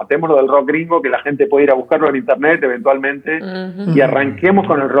 matémoslo del rock gringo, que la gente puede ir a buscarlo en internet eventualmente, y arranquemos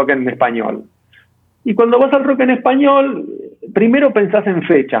con el rock en español. Y cuando vas al rock en español, primero pensás en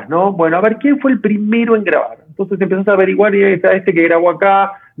fechas, ¿no? Bueno, a ver, ¿quién fue el primero en grabar? Entonces empezás a averiguar, y está este que grabó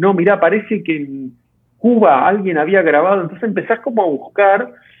acá, no, mirá, parece que en Cuba alguien había grabado, entonces empezás como a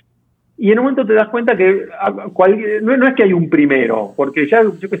buscar, y en un momento te das cuenta que no es que hay un primero, porque ya,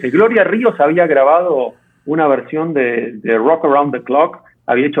 yo qué sé, Gloria Ríos había grabado una versión de Rock Around the Clock,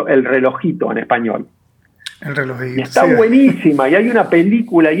 había hecho El Relojito en español. El relojito. Y está buenísima, y hay una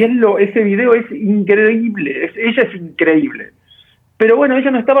película, y ese video es increíble, ella es increíble. Pero bueno,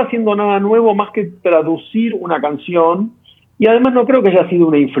 ella no estaba haciendo nada nuevo más que traducir una canción, y además no creo que haya sido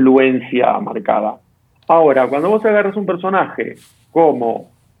una influencia marcada. Ahora, cuando vos agarras un personaje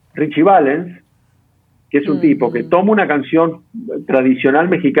como Richie Valens, que es un tipo que toma una canción tradicional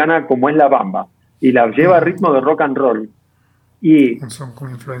mexicana como es la bamba, y la lleva a ritmo de rock and roll, y son con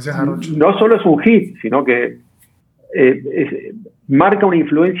influencias jarochas. No solo es un hit, sino que marca una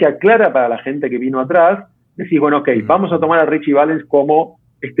influencia clara para la gente que vino atrás. Decís, bueno, ok, vamos a tomar a Richie Valens como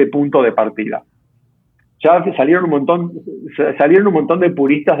este punto de partida. Ya salieron un montón de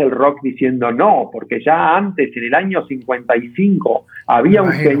puristas del rock diciendo no, porque ya antes, en el año 55, había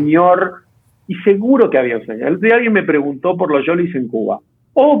un señor, y seguro que había un señor. El otro día alguien me preguntó por los Jollies en Cuba.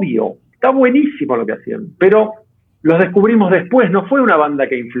 Obvio, está buenísimo lo que hacían, pero los descubrimos después, no fue una banda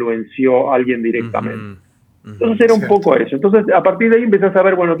que influenció a alguien directamente. Entonces era un poco eso. Entonces a partir de ahí empezás a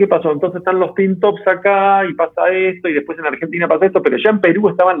ver, bueno, ¿qué pasó? Entonces están los Teen Tops acá y pasa esto, y después en Argentina pasa esto, pero ya en Perú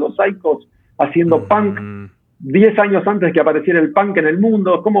estaban los Psychos haciendo punk 10 años antes que apareciera el punk en el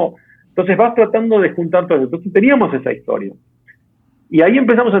mundo. Entonces vas tratando de juntar todo eso. Entonces teníamos esa historia. Y ahí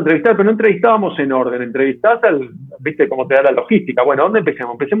empezamos a entrevistar, pero no entrevistábamos en orden. Entrevistás viste cómo te da la logística. Bueno, ¿dónde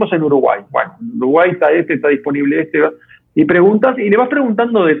empecemos? Empecemos en Uruguay. Bueno, en Uruguay está disponible y preguntas, y le vas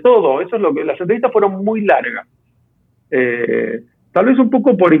preguntando de todo. Eso es lo que las entrevistas fueron muy largas. Tal vez un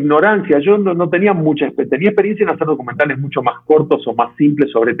poco por ignorancia. Yo no tenía tenía experiencia en hacer documentales mucho más cortos o más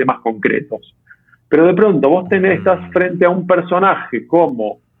simples sobre temas concretos. Pero de pronto vos estás frente a un personaje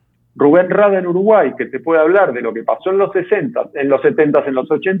como Rubén Rada en Uruguay, que te puede hablar de lo que pasó en los 60, en los 70, en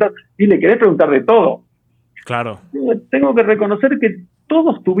los 80, y le querés preguntar de todo. Claro. Tengo que reconocer que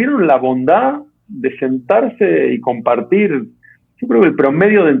todos tuvieron la bondad de sentarse y compartir. Yo creo que el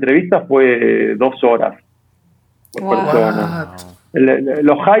promedio de entrevistas fue 2 horas por persona.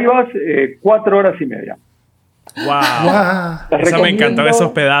 Los Jaivas, 4 horas y media. ¡Wow! Eso me encantan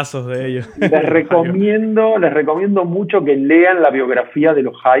esos pedazos de ellos. Les recomiendo mucho que lean la biografía de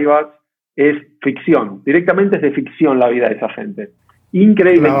los Jaivas. Es ficción, directamente es de ficción la vida de esa gente.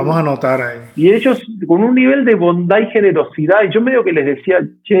 Increíble. La vamos a anotar ahí. Y ellos con un nivel de bondad y generosidad, y yo medio que les decía,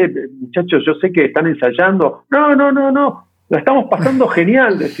 che, muchachos, yo sé que están ensayando. No, la estamos pasando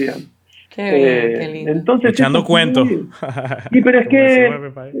genial, decían. Qué bien, qué lindo. Entonces, echando cuentos. Sí, pero es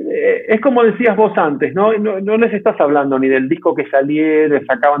que es como decías vos antes, ¿no? No les estás hablando ni del disco que salieron,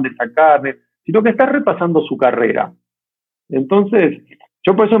 acaban de sacar, sino que estás repasando su carrera. Entonces,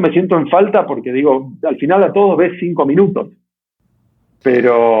 yo por eso me siento en falta, porque digo, al final a todos ves 5 minutos.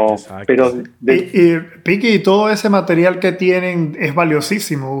 Pero y Piqui, y todo ese material que tienen es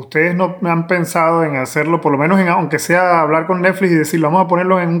valiosísimo. Ustedes no han pensado en hacerlo, por lo menos aunque sea hablar con Netflix y decirlo, vamos a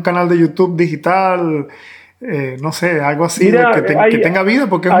ponerlo en un canal de YouTube digital, no sé, algo así. Mira, que tenga vida,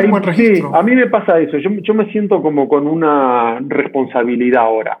 porque es un buen registro. Sí, a mí me pasa eso. Yo me siento como con una responsabilidad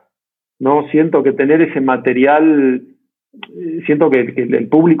ahora, ¿no? Siento que tener ese material, siento que el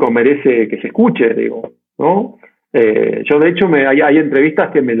público merece que se escuche, digo, ¿no? Yo de hecho hay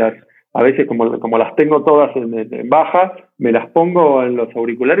entrevistas que a veces como las tengo todas en baja, me las pongo en los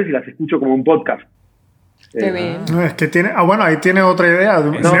auriculares y las escucho como un podcast. Qué bien. No, es que ahí tiene otra idea,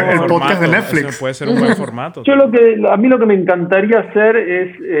 el podcast de Netflix. Eso puede ser un buen formato. A mí lo que me encantaría hacer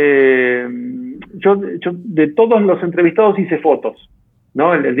es, yo de todos los entrevistados hice fotos,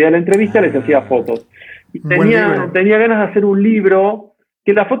 ¿no? El día de la entrevista les hacía fotos. Y tenía ganas de hacer un libro,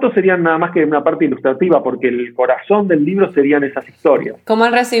 que las fotos serían nada más que una parte ilustrativa, porque el corazón del libro serían esas historias. ¿Cómo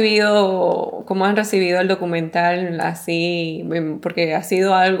han recibido el documental así? Porque ha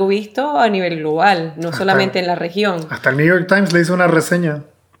sido algo visto a nivel global, no solamente en la región. Hasta el New York Times le hizo una reseña.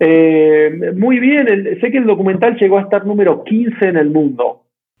 Muy bien, sé que el documental llegó a estar número 15 en el mundo,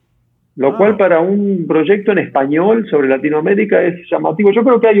 lo cual para un proyecto en español sobre Latinoamérica es llamativo. Yo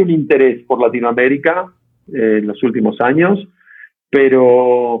creo que hay un interés por Latinoamérica en los últimos años,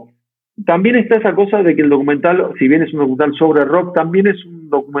 pero también está esa cosa de que el documental, si bien es un documental sobre rock, también es un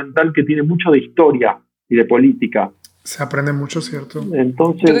documental que tiene mucho de historia y de política. Se aprende mucho, ¿cierto?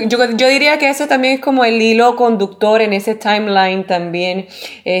 Entonces, yo diría que eso también es como el hilo conductor en ese timeline también,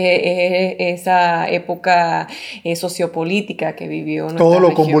 esa época sociopolítica que vivió nuestra todo lo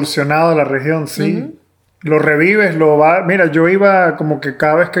región. Convulsionado de la región, sí. Lo revives, Mira, yo iba como que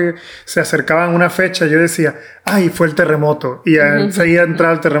cada vez que se acercaban una fecha, yo decía, ¡ay, fue el terremoto! Y enseguida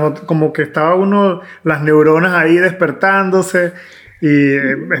entraba el terremoto. Como que estaba las neuronas ahí despertándose, y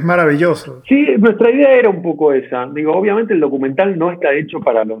es maravilloso. Sí, nuestra idea era un poco esa. Digo, obviamente el documental no está hecho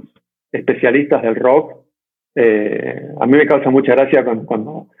para los especialistas del rock. A mí me causa mucha gracia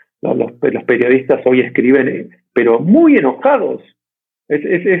cuando los periodistas hoy escriben, pero muy enojados.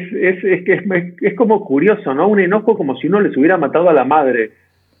 Es como curioso, ¿no? Un enojo como si uno les hubiera matado a la madre.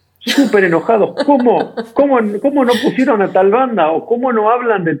 Súper enojados. ¿Cómo no pusieron a tal banda? ¿O cómo no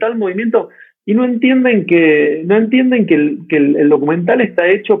hablan de tal movimiento? Y no entienden que el documental está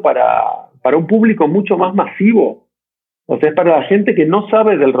hecho para un público mucho más masivo. O sea, es para la gente que no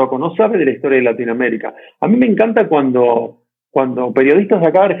sabe del rock, o no sabe de la historia de Latinoamérica. A mí me encanta cuando periodistas de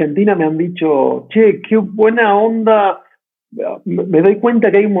acá de Argentina me han dicho, che, qué buena onda, me doy cuenta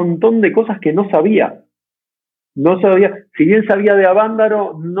que hay un montón de cosas que no sabía. No sabía, si bien sabía de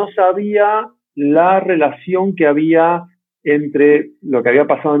Avándaro, no sabía la relación que había entre lo que había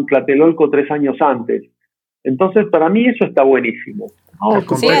pasado en Tlatelolco 3 años antes. Entonces, para mí eso está buenísimo.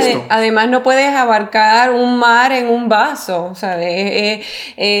 Sí, además no puedes abarcar un mar en un vaso, o sea,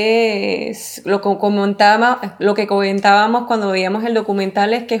 lo que comentábamos cuando veíamos el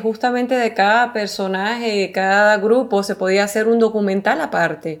documental es que justamente de cada personaje, de cada grupo se podía hacer un documental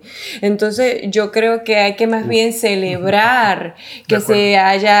aparte. Entonces yo creo que hay que más bien celebrar que se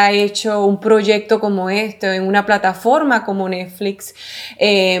haya hecho un proyecto como este en una plataforma como Netflix,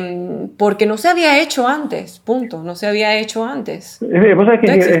 porque no se había hecho antes, punto, no se había hecho antes. Vos sabés que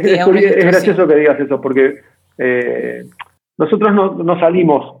es gracioso que digas eso, porque nosotros no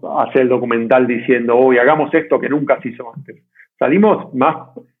salimos a hacer el documental diciendo, hoy hagamos esto que nunca se hizo antes. Salimos más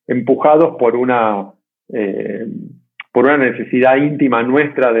empujados por una necesidad íntima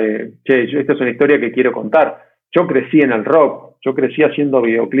nuestra de, che, esta es una historia que quiero contar. Yo crecí en el rock, yo crecí haciendo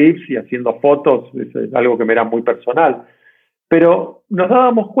videoclips y haciendo fotos, es algo que me era muy personal. Pero nos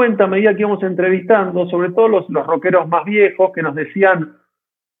dábamos cuenta a medida que íbamos entrevistando, sobre todo los rockeros más viejos, que nos decían,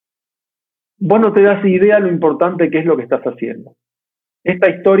 vos no te das idea lo importante que es lo que estás haciendo. Esta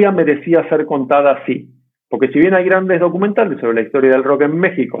historia merecía ser contada así. Porque si bien hay grandes documentales sobre la historia del rock en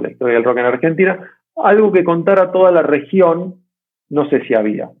México, la historia del rock en Argentina, algo que contara a toda la región, no sé si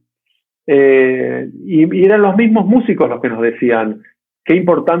había. Y eran los mismos músicos los que nos decían, qué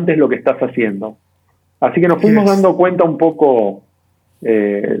importante es lo que estás haciendo. Así que nos fuimos dando cuenta un poco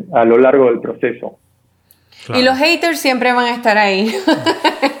a lo largo del proceso. Claro. Y los haters siempre van a estar ahí.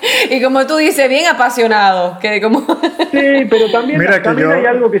 Y como tú dices, bien apasionados. Sí, pero también hay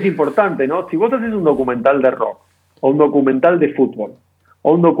algo que es importante, ¿no? Si vos haces un documental de rock, o un documental de fútbol,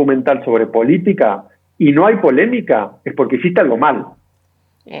 o un documental sobre política, y no hay polémica, es porque hiciste algo mal. ¿No?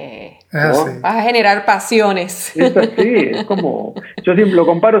 Sí. Vas a generar pasiones. Es así, es como... Yo lo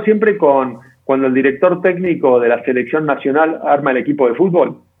comparo siempre con cuando el director técnico de la selección nacional arma el equipo de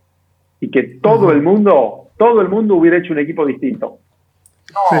fútbol y que todo el mundo hubiera hecho un equipo distinto.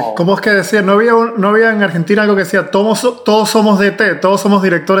 No. Sí. ¿Cómo es que decía? ¿No había en Argentina algo que decía todos somos DT, todos somos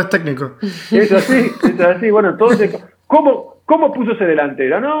directores técnicos? Es así. Bueno, entonces, ¿cómo puso ese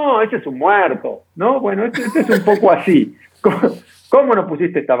delantero? No, ese es un muerto. No, bueno, este es un poco así. ¿Cómo no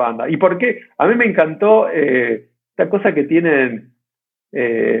pusiste esta banda? ¿Y por qué? A mí me encantó esta cosa que tienen...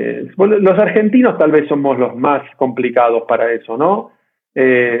 los argentinos tal vez somos los más complicados para eso, ¿no?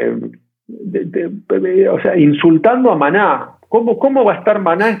 O sea, insultando a Maná. ¿Cómo va a estar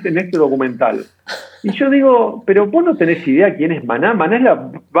Maná en este documental? Y yo digo, pero vos no tenés idea quién es Maná. Maná es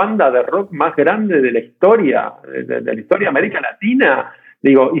la banda de rock más grande de la historia, de la historia de América Latina.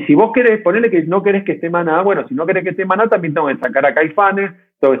 Digo, y si vos querés, ponele que no querés que esté Maná, bueno, si no querés que esté Maná, también tengo que sacar a Caifanes,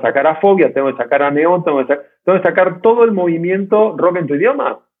 tengo que sacar a Fobia, tengo que sacar a Neón, tengo que sacar todo el movimiento rock en tu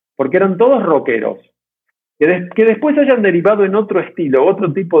idioma, porque eran todos rockeros. Que después hayan derivado en otro estilo,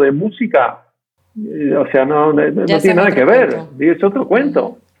 otro tipo de música, o sea, no tiene nada que ver. Digo, es otro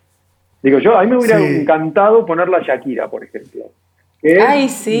cuento. Digo, a mí me hubiera encantado ponerla a Shakira, por ejemplo.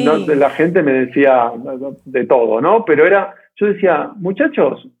 Sí. La gente me decía de todo, ¿no? Pero yo decía,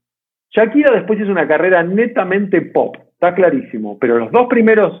 muchachos, Shakira después hizo una carrera netamente pop, está clarísimo, pero los dos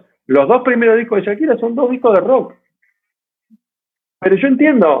primeros discos de Shakira son 2 discos de rock. Pero yo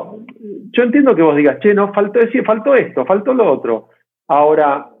entiendo que vos digas, che, no, faltó esto, faltó lo otro.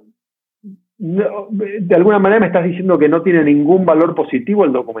 Ahora, de alguna manera me estás diciendo que no tiene ningún valor positivo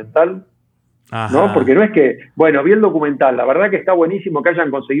el documental. Ajá. ¿No? Porque no es que, bueno, vi el documental, la verdad que está buenísimo que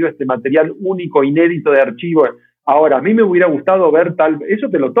hayan conseguido este material único, inédito de archivo. Ahora, a mí me hubiera gustado ver eso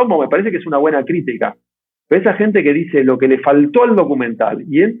te lo tomo, me parece que es una buena crítica. Pero esa gente que dice lo que le faltó al documental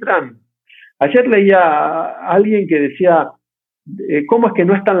y entran... Ayer leía a alguien que decía, ¿cómo es que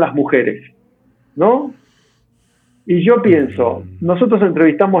no están las mujeres? ¿No? Y yo pienso, nosotros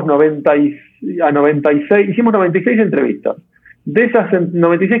entrevistamos a 96, hicimos 96 entrevistas. De esas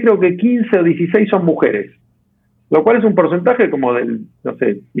 96 creo que 15 o 16 son mujeres, lo cual es un porcentaje como del, no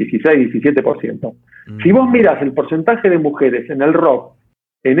sé, 16, 17%. Si vos mirás el porcentaje de mujeres en el rock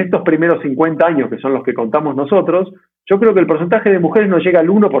en estos primeros 50 años, que son los que contamos nosotros, yo creo que el porcentaje de mujeres no llega al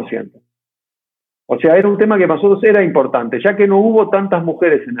 1%. O sea, era un tema que para nosotros era importante, ya que no hubo tantas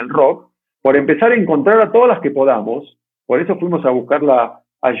mujeres en el rock, por empezar a encontrar a todas las que podamos. Por eso fuimos a buscarla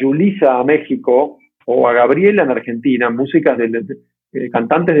a Yulisa a México, o a Gabriela en Argentina, músicas de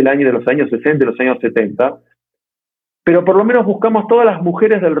cantantes de los años 60, de los años 70, pero por lo menos buscamos todas las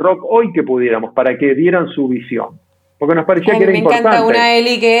mujeres del rock hoy que pudiéramos, para que dieran su visión. Porque nos parecía que era importante. Me encanta una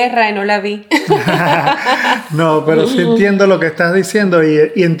Eli Guerra y no la vi. No, pero sí entiendo lo que estás diciendo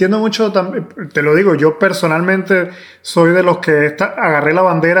y entiendo mucho, te lo digo, yo personalmente soy de los que agarré la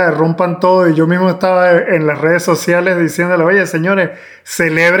bandera de Rompan Todo y yo mismo estaba en las redes sociales diciéndole, oye, señores,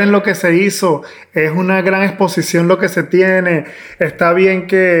 celebren lo que se hizo, es una gran exposición lo que se tiene, está bien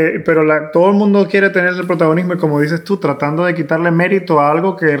que, pero todo el mundo quiere tener el protagonismo y como dices tú, tratando de quitarle mérito a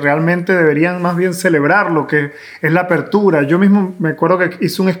algo que realmente deberían más bien celebrarlo, que es la apertura. Yo mismo me acuerdo que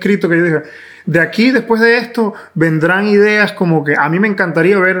hice un escrito que yo dije, de aquí, después de esto, vendrán ideas como que a mí me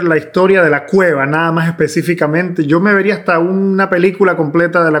encantaría ver la historia de la cueva, nada más específicamente. Yo me vería hasta una película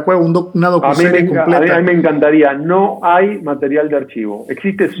completa de la cueva, una docuserie completa. A mí me encantaría. No hay material de archivo.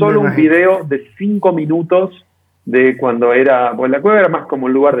 Existe solo un video de 5 minutos de cuando era... Pues la cueva era más como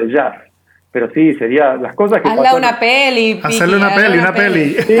un lugar de jazz. Pero sí, sería las cosas que pasaron. Una peli. Hacerle una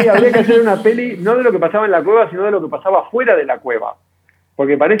peli. Sí, habría que hacer una peli, no de lo que pasaba en la cueva, sino de lo que pasaba fuera de la cueva.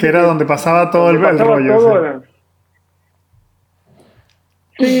 Porque parece que era donde pasaba todo el rollo. Todo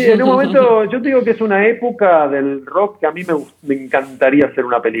sí, en un momento, yo te digo que es una época del rock que a mí me encantaría hacer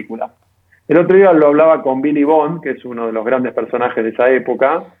una película. El otro día lo hablaba con Billy Bond, que es uno de los grandes personajes de esa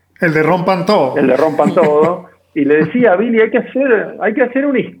época. El de Rompan Todo. El de Rompan Todo. Y le decía a Billy, hay que hacer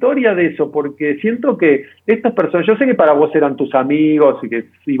una historia de eso, porque siento que estas personas, yo sé que para vos eran tus amigos y que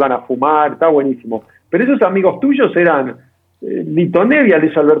iban a fumar, está buenísimo, pero esos amigos tuyos eran Lito Nevia,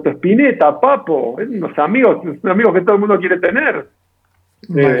 Luis Alberto Spinetta, Papo, unos amigos que todo el mundo quiere tener.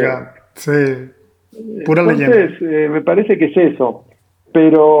 Sí, pura entonces, leyenda. Me parece que es eso,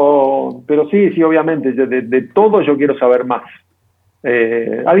 pero sí, obviamente, de todo yo quiero saber más.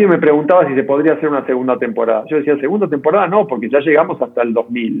 Alguien me preguntaba si se podría hacer una segunda temporada. Yo decía, segunda temporada no, porque ya llegamos hasta el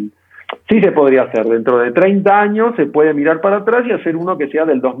 2000. Sí se podría hacer, dentro de 30 años se puede mirar para atrás y hacer uno que sea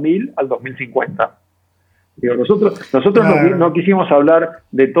del 2000 al 2050. Digo, nosotros claro. no quisimos hablar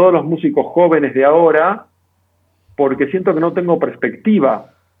de todos los músicos jóvenes de ahora, porque siento que no tengo perspectiva.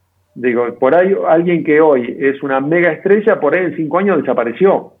 Digo, por ahí alguien que hoy es una mega estrella, por ahí en 5 años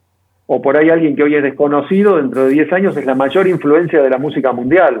desapareció. O por ahí alguien que hoy es desconocido, dentro de 10 años es la mayor influencia de la música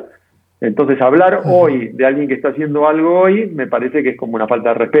mundial. Entonces, hablar hoy de alguien que está haciendo algo hoy, me parece que es como una falta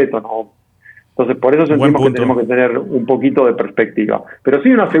de respeto, ¿no? Entonces, por eso sentimos que tenemos que tener un poquito de perspectiva. Pero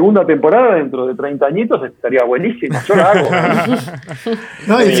sí, una segunda temporada dentro de 30 añitos estaría buenísima. Yo la hago.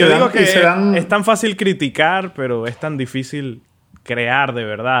 No, y yo digo que es tan fácil criticar, pero es tan difícil crear de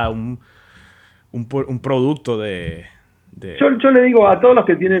verdad un producto de... Yo le digo a todos los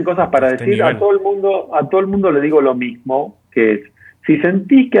que tienen cosas para decir, nivel. a todo el mundo le digo lo mismo, que es, si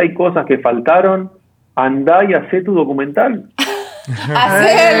sentís que hay cosas que faltaron, andá y hacé tu documental.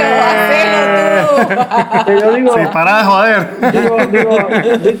 Hacelo tú. Pero digo, sí, pará de joder.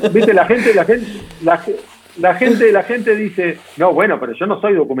 Viste, la gente dice, no, bueno, pero yo no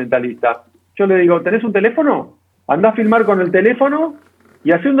soy documentalista. Yo le digo, ¿tenés un teléfono? Andá a filmar con el teléfono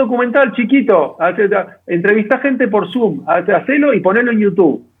y hacé un documental chiquito, entrevistá gente por Zoom, hacelo y ponelo en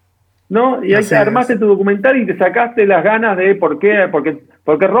YouTube, ¿no? Y ahí te armaste tu documental y te sacaste las ganas de ¿por qué? Porque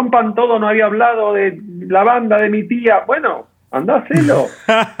Rompan Todo no había hablado de la banda de mi tía. Bueno, andá a hacerlo.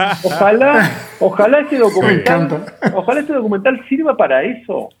 Ojalá ese documental sirva para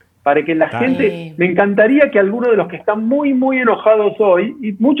eso, para que la gente, me encantaría que alguno de los que están muy, muy enojados hoy,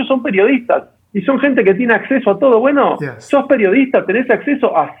 y muchos son periodistas, y son gente que tiene acceso a todo. Bueno, sos periodista, tenés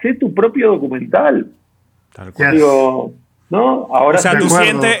acceso, hacé tu propio documental. Tal cual. Digo, ¿no? Ahora, o sea, tú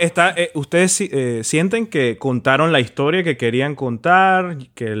ustedes sienten que contaron la historia que querían contar,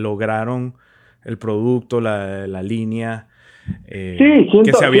 que lograron el producto, la línea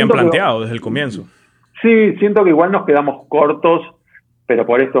que se habían planteado desde el comienzo. Sí, siento que igual nos quedamos cortos, pero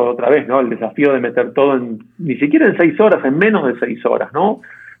por esto otra vez, ¿no? El desafío de meter todo ni siquiera en 6 horas, en menos de 6 horas, ¿no?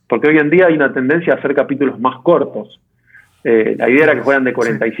 Porque hoy en día hay una tendencia a hacer capítulos más cortos. La idea era que fueran de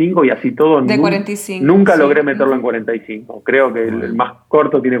 45 y así todo. De 45. Nunca logré meterlo en 45. Creo que el más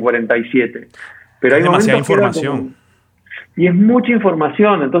corto tiene 47. Pero hay demasiada información. Y es mucha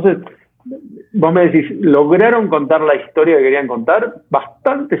información. Entonces, vos me decís, ¿lograron contar la historia que querían contar?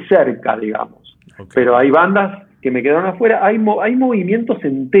 Bastante cerca, digamos. Okay. Pero hay bandas que me quedaron afuera. Hay movimientos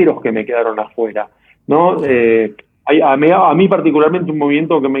enteros que me quedaron afuera, ¿no? A mí particularmente un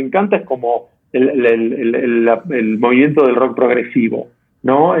movimiento que me encanta es como el movimiento del rock progresivo,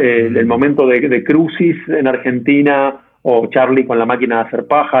 ¿no? El momento de Crucis en Argentina, o Charlie con la máquina de hacer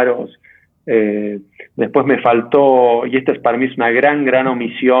pájaros. Después me faltó, y esta para mí es una gran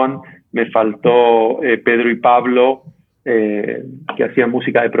omisión, me faltó Pedro y Pablo, que hacían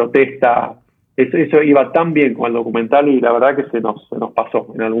música de protesta. Eso iba tan bien con el documental y la verdad que se nos pasó,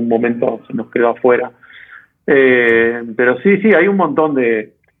 en algún momento se nos quedó afuera. Pero sí, hay un montón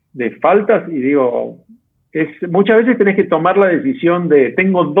de faltas y digo, muchas veces tenés que tomar la decisión de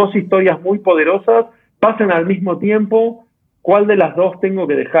tengo dos historias muy poderosas, pasan al mismo tiempo, ¿cuál de las dos tengo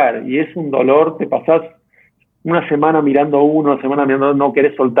que dejar? Y es un dolor, te pasás una semana mirando uno, una semana mirando, no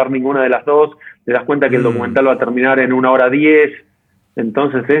querés soltar ninguna de las dos, te das cuenta que el documental va a terminar en 1:10,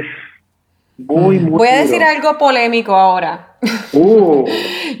 entonces es muy Voy a decir duro. algo polémico ahora. Yo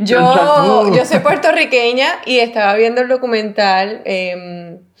soy puertorriqueña y estaba viendo el documental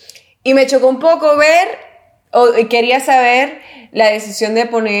y me chocó un poco quería saber la decisión de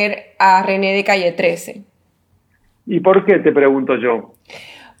poner a René de Calle 13. ¿Y por qué, te pregunto yo?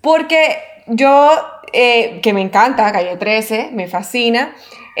 Porque yo, que me encanta Calle 13, me fascina,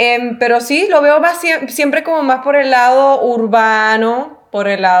 pero sí, lo veo más siempre como más por el lado urbano, por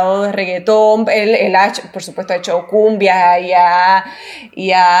el lado de reggaetón. Él por supuesto ha hecho cumbia y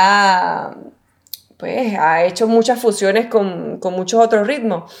ha hecho muchas fusiones con muchos otros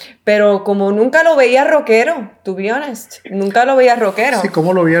ritmos, pero como nunca lo veía rockero, to be honest, nunca lo veía rockero. Sí,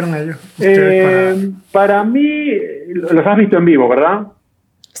 ¿cómo lo vieron ellos? Para mí, los has visto en vivo, ¿verdad?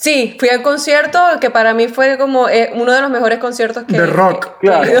 Sí, fui al concierto que para mí fue como uno de los mejores conciertos que... De rock.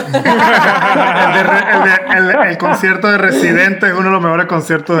 Claro. El concierto de Residente es uno de los mejores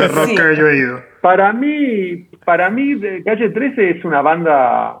conciertos de rock que yo he ido. Para mí, Calle 13 es una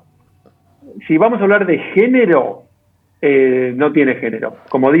banda... Si vamos a hablar de género, no tiene género.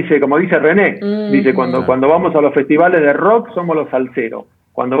 Como dice René, dice cuando vamos a los festivales de rock somos los salseros.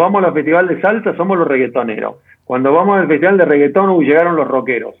 Cuando vamos a los festivales de salsa somos los reggaetoneros. Cuando vamos al festival de reggaetón llegaron los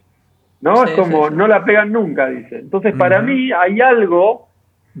rockeros. ¿No? Sí, es como no la pegan nunca, dice. Entonces para mí hay algo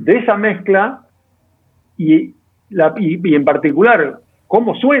de esa mezcla y en particular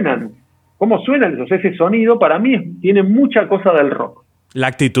cómo suenan ese sonido, para mí tiene mucha cosa del rock. La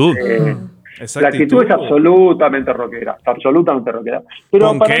actitud. La actitud es absolutamente rockera. Pero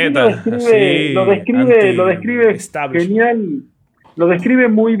Ponqueta, para mí lo describe genial, lo describe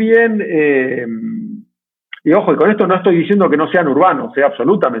muy bien. Y ojo, y con esto no estoy diciendo que no sean urbanos, sea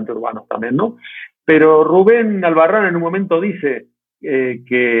absolutamente urbanos también, ¿no? Pero Rubén Albarrán en un momento dice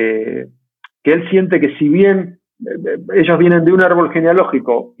que él siente que si bien ellos vienen de un árbol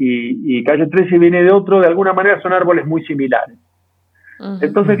genealógico y Calle 13 viene de otro, de alguna manera son árboles muy similares.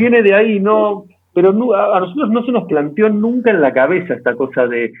 Entonces viene de ahí, pero a nosotros no se nos planteó nunca en la cabeza esta cosa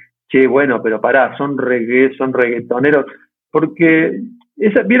de, che, bueno, pero pará, son reggaetoneros, porque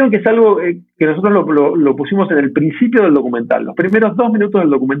vieron que es algo que nosotros lo pusimos en el principio del documental. Los primeros 2 minutos del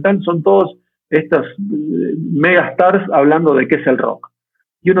documental son todos estos megastars hablando de qué es el rock.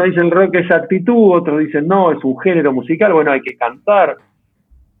 Y uno dice el rock es actitud, otros dicen no, es un género musical, bueno, hay que cantar.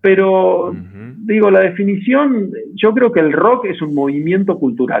 Pero, digo, la definición, yo creo que el rock es un movimiento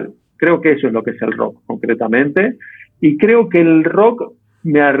cultural. Creo que eso es lo que es el rock, concretamente. Y creo que el rock,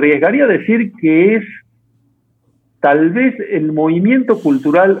 me arriesgaría a decir que es tal vez el movimiento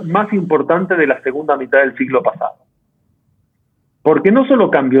cultural más importante de la segunda mitad del siglo pasado. Porque no solo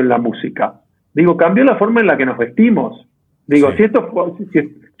cambió en la música, digo, cambió la forma en la que nos vestimos. Digo, sí.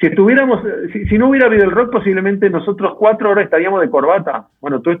 Si no hubiera habido el rock, posiblemente nosotros 4 horas estaríamos de corbata.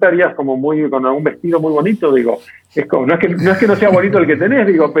 Bueno, tú estarías como con un vestido muy bonito, digo. Es como, no es que no sea bonito el que tenés,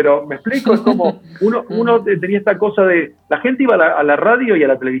 digo, pero me explico, es como uno tenía esta cosa de, la gente iba a la radio y a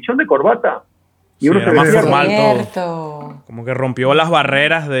la televisión de corbata. Y uno era más formal todo. Como que rompió las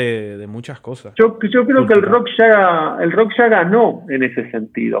barreras de muchas cosas. Yo creo que el rock ya ganó en ese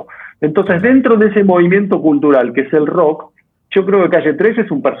sentido. Entonces, dentro de ese movimiento cultural que es el rock, yo creo que Calle 13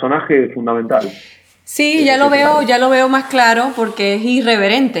 es un personaje fundamental. Sí, ya lo veo más claro porque es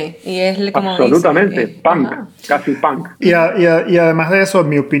irreverente y es como absolutamente dice, punk, casi punk. Y además de eso,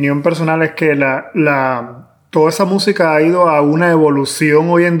 mi opinión personal es que toda esa música ha ido a una evolución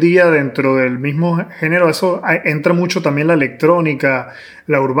hoy en día dentro del mismo género. Eso entra mucho también la electrónica,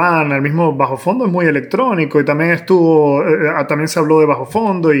 la urbana, el mismo bajo fondo es muy electrónico y también también se habló de bajo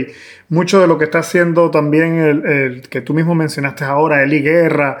fondo y mucho de lo que está haciendo también el que tú mismo mencionaste ahora, Eli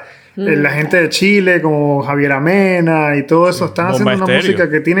Guerra, la gente de Chile como Javier Amena y todo eso, están haciendo una música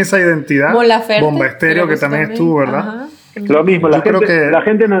que tiene esa identidad. Bomba Estéreo que también estuvo, ¿verdad? Lo mismo, la creo gente, que- la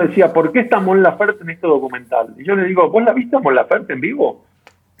gente nos decía, ¿por qué está Mon Laferte en este documental? Y yo le digo, ¿vos la viste a Mon Laferte en vivo?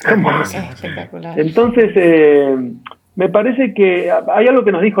 Es espectacular. Entonces, me parece que hay algo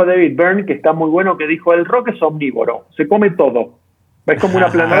que nos dijo David Byrne, que está muy bueno, que dijo, el rock es omnívoro, se come todo. Es como una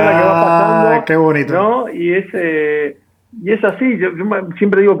planadora que va pasando. Qué bonito. ¿No? Y es así. Yo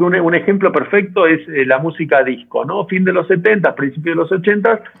siempre digo que un ejemplo perfecto es la música disco, ¿no? Fin de los 70, principio de los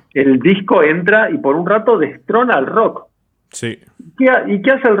 80, el disco entra y por un rato destrona al rock. Sí. ¿Y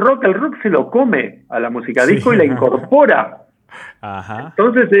qué hace el rock? El rock se lo come a la música disco y la incorpora. Ajá.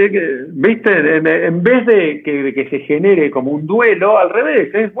 Entonces, viste, en vez de que se genere como un duelo, al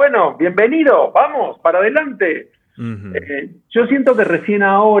revés, es bueno, bienvenido, vamos, para adelante. Ujú. Yo siento que recién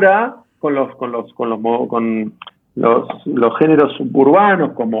ahora, con los géneros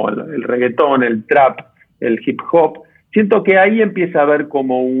urbanos como el reggaetón, el trap, el hip hop, siento que ahí empieza a haber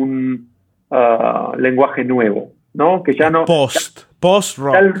como un lenguaje nuevo, ¿no? Que ya no...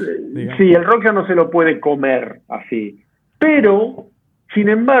 Post-rock. Sí, el rock ya no se lo puede comer así. Pero, sin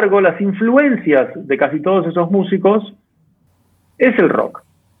embargo, las influencias de casi todos esos músicos es el rock.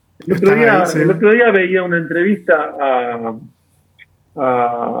 El otro día veía una entrevista a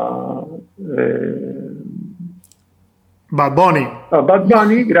Bad Bunny. Bad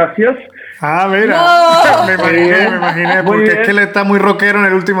Bunny, gracias. Mira. No. Me imaginé, Muy porque bien. es que él está muy rockero en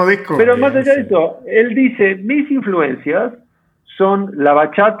el último disco. Pero más allá de eso, él dice, mis influencias son la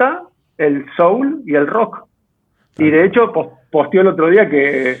bachata, el soul y el rock. Y de hecho posteó el otro día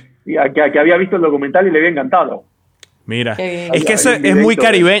que había visto el documental y le había encantado. Mira, Qué bien. es que eso es muy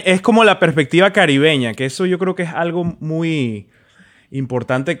caribeño, es como la perspectiva caribeña, que eso yo creo que es algo muy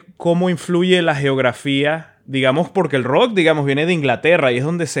importante, cómo influye la geografía, digamos, porque el rock, digamos, viene de Inglaterra y es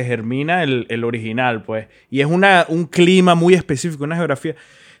donde se germina el original, pues. Y es un clima muy específico, una geografía.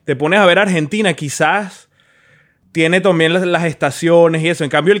 Te pones a ver Argentina, quizás tiene también las estaciones y eso. En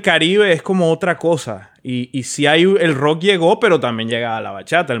cambio, el Caribe es como otra cosa. Y sí el rock llegó, pero también llegaba la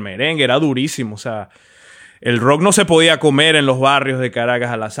bachata, el merengue, era durísimo. O sea, el rock no se podía comer en los barrios de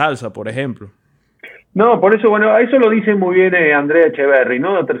Caracas a la salsa, por ejemplo. No, por eso, bueno, a eso lo dice muy bien Andrea Echeverry,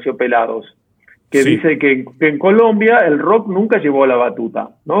 ¿no? De Terciopelados, que Sí. dice que en Colombia el rock nunca llevó la batuta,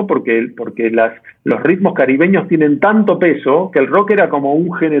 ¿no? Porque los ritmos caribeños tienen tanto peso que el rock era como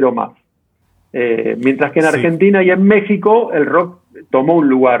un género más. Mientras que en Sí. Argentina y en México el rock tomó un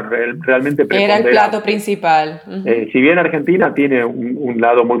lugar realmente Era el preponderante. plato principal. Ujú. Si bien Argentina tiene un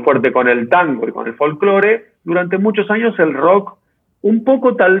lado muy fuerte con el tango y con el folclore, durante muchos años el rock, un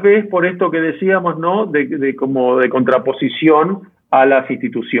poco tal vez por esto que decíamos, ¿no? De contraposición a las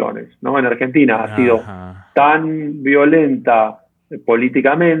instituciones, ¿no? En Argentina ha sido tan violenta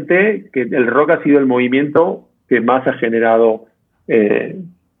políticamente que el rock ha sido el movimiento que más ha generado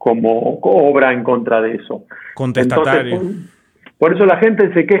como obra en contra de eso. Contestatario. Entonces, por eso la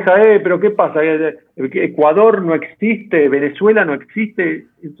gente se queja, pero ¿qué pasa? Ecuador no existe, Venezuela no existe.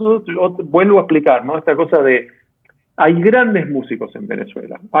 Entonces, vuelvo a explicar, ¿no? Esta cosa de... Hay grandes músicos en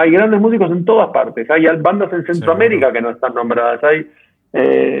Venezuela, hay grandes músicos en todas partes, hay bandas en Centroamérica Seguro. que no están nombradas, hay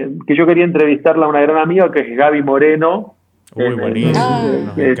que yo quería entrevistarla a una gran amiga que es Gaby Moreno, Uy, buenísimo.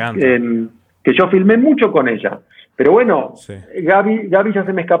 Nos encanta. que yo filmé mucho con ella. Pero bueno, Sí. Gaby ya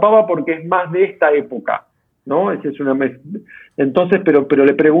se me escapaba porque es más de esta época, ¿no? Entonces, pero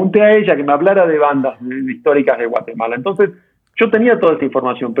le pregunté a ella que me hablara de bandas históricas de Guatemala. Entonces, yo tenía toda esa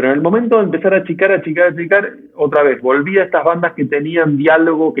información, pero en el momento de empezar a achicar, otra vez, volví a estas bandas que tenían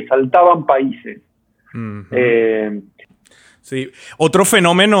diálogo, que saltaban países. Uh-huh. Sí. Otro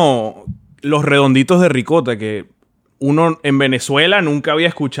fenómeno, los redonditos de ricota, que uno en Venezuela nunca había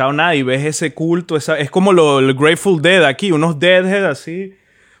escuchado nada y ves ese culto, es como el Grateful Dead aquí, unos Deadhead así,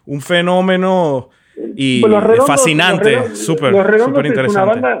 un fenómeno y fascinante, súper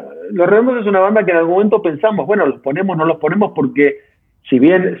interesante. Los Redondos es una banda que en algún momento pensamos, bueno, los ponemos, no los ponemos porque si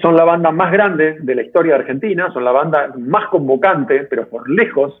bien son la banda más grande de la historia de Argentina, son la banda más convocante, pero por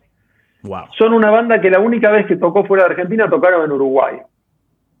lejos, wow. Son una banda que la única vez que tocó fuera de Argentina tocaron en Uruguay.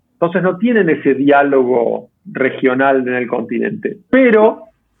 Entonces no tienen ese diálogo regional en el continente. Pero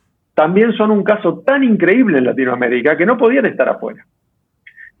también son un caso tan increíble en Latinoamérica que no podían estar afuera.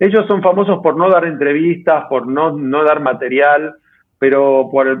 Ellos son famosos por no dar entrevistas, por no dar material, pero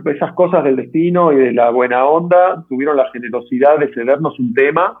por esas cosas del destino y de la buena onda tuvieron la generosidad de cedernos un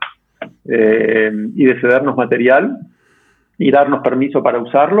tema y de cedernos material y darnos permiso para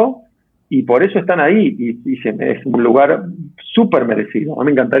usarlo. Y por eso están ahí, y es un lugar súper merecido. A mí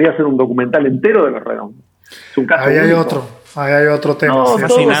me encantaría hacer un documental entero de los Redondos. Es un caso ahí hay único. otro tema. No, sí.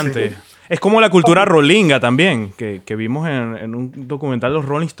 Fascinante. Es como la cultura rolinga también, que vimos en un documental de los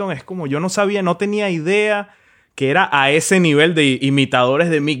Rolling Stones. Es como yo no tenía idea que era a ese nivel de imitadores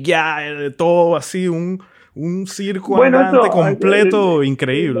de Mick Jagger, de todo así, un circo andante completo,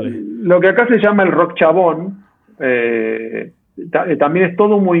 increíble. Lo que acá se llama el rock chabón, también es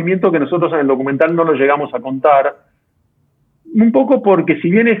todo un movimiento que nosotros en el documental no lo llegamos a contar, un poco porque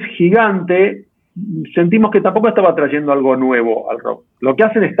si bien es gigante, sentimos que tampoco estaba trayendo algo nuevo al rock. Lo que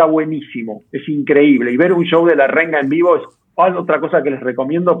hacen está buenísimo, es increíble, y ver un show de La Renga en vivo es otra cosa que les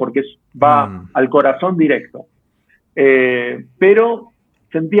recomiendo porque va al corazón directo. Pero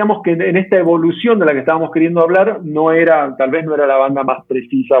sentíamos que en esta evolución de la que estábamos queriendo hablar tal vez no era la banda más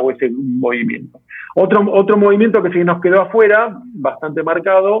precisa o ese movimiento. Otro movimiento que sí nos quedó afuera, bastante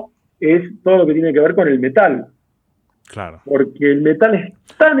marcado, es todo lo que tiene que ver con el metal. Claro. Porque el metal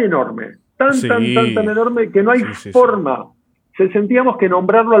es tan enorme, tan enorme que no hay forma. Sentíamos que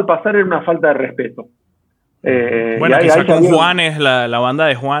nombrarlo al pasar era una falta de respeto. Bueno, quizás con Juanes, la banda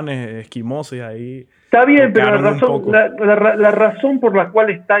de Juanes, Esquimosis, ahí... Está bien, pero la razón por la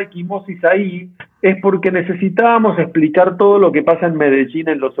cual está Esquimosis ahí es porque necesitábamos explicar todo lo que pasa en Medellín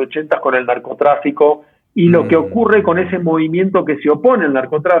en los 80 con el narcotráfico y lo que ocurre con ese movimiento que se opone al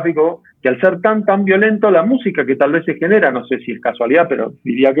narcotráfico, que al ser tan violento, la música que tal vez se genera, no sé si es casualidad, pero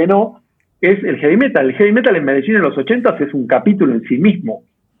diría que no, es el heavy metal. El heavy metal en Medellín en los 80 es un capítulo en sí mismo.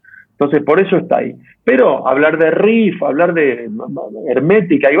 Entonces, por eso está ahí. Pero hablar de Riff, hablar de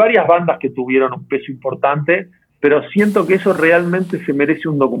Hermética, hay varias bandas que tuvieron un peso importante, pero siento que eso realmente se merece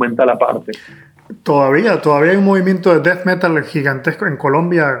un documental aparte. Todavía hay un movimiento de death metal gigantesco en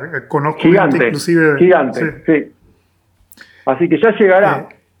Colombia. Conozco gente inclusive. Gigante, sí. Así que ya llegará.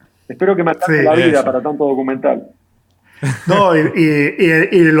 Espero que me alcance la vida para tanto documental. No,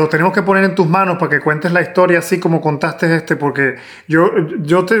 y lo tenemos que poner en tus manos para que cuentes la historia así como contaste porque yo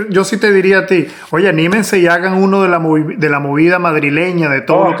sí te diría a ti, oye, anímense y hagan uno de la movida madrileña, de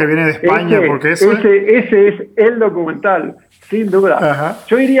todo lo que viene de España, porque ese es el documental, sin duda. Ajá.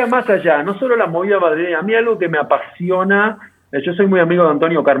 Yo iría más allá, no solo la movida madrileña, a mí algo que me apasiona, yo soy muy amigo de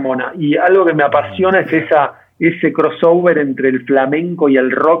Antonio Carmona, y algo que me apasiona es ese crossover entre el flamenco y el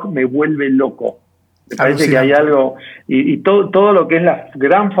rock, me vuelve loco. Me parece que hay algo, y todo lo que es la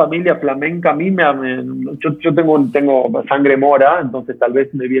gran familia flamenca, a mí yo tengo sangre mora, entonces tal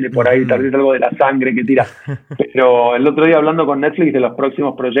vez me viene por ahí, tal vez algo de la sangre que tira. Pero el otro día hablando con Netflix de los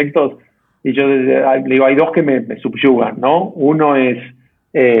próximos proyectos, y yo le digo, hay dos que me subyugan, ¿no? Uno es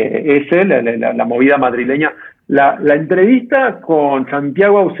la movida madrileña. La entrevista con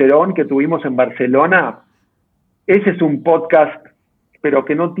Santiago Aucerón que tuvimos en Barcelona, ese es un podcast, pero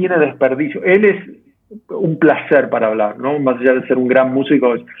que no tiene desperdicio. Él es un placer para hablar, ¿no? Más allá de ser un gran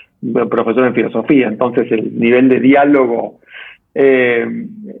músico, es profesor en filosofía, entonces el nivel de diálogo.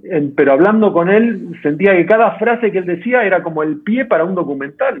 Pero hablando con él, sentía que cada frase que él decía era como el pie para un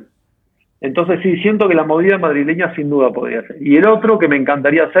documental. Entonces sí, siento que la movida madrileña sin duda podría ser. Y el otro que me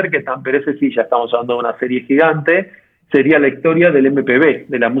encantaría hacer, pero ese sí, ya estamos hablando de una serie gigante, sería la historia del MPB,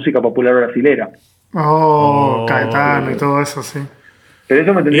 de la música popular brasilera. Caetano y todo eso, sí. Pero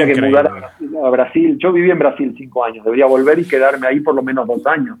eso me tendría que mudar a Brasil. Yo viví en Brasil 5 años. Debería volver y quedarme ahí por lo menos 2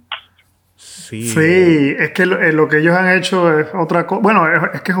 años. Sí, es que lo que ellos han hecho es otra cosa. Bueno,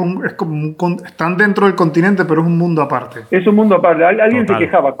 es que es como están dentro del continente, pero es un mundo aparte. Es un mundo aparte. Alguien se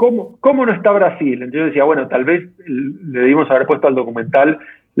quejaba, ¿cómo no está Brasil? Entonces yo decía, bueno, tal vez le debimos haber puesto al documental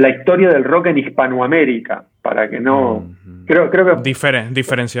la historia del rock en Hispanoamérica, para que no... Creo que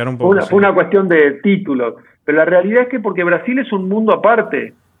diferenciar un poco. Fue una cuestión de título. Pero la realidad es que porque Brasil es un mundo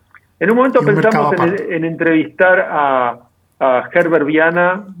aparte. En un momento pensamos en entrevistar a Herbert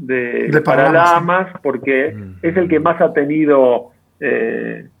Viana de Paralamas, porque es el que más ha tenido,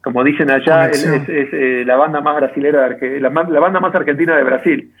 como dicen allá, es la banda más brasilera, la banda más argentina de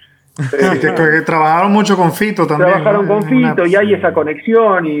Brasil. Que trabajaron mucho con Fito también. Trabajaron con Fito y hay esa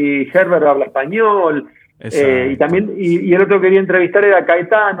conexión, y Herbert habla español. Y también y el otro que quería entrevistar era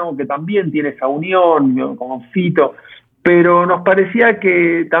Caetano, que también tiene esa unión con Fito, pero nos parecía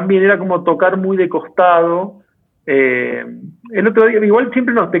que también era como tocar muy de costado. El otro día, igual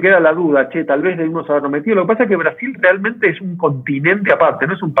siempre nos te queda la duda, tal vez debimos habernos metido. Lo que pasa es que Brasil realmente es un continente aparte,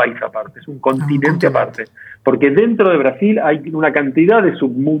 no es un país aparte, es un continente aparte, porque dentro de Brasil hay una cantidad de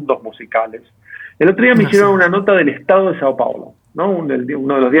submundos musicales. El otro día me hicieron una nota del estado de Sao Paulo, ¿no? Uno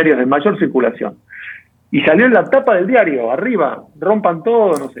de los diarios de mayor circulación. Y salió en la tapa del diario, arriba, rompan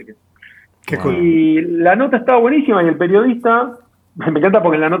todo, no sé qué. Y la nota estaba buenísima y el periodista, me encanta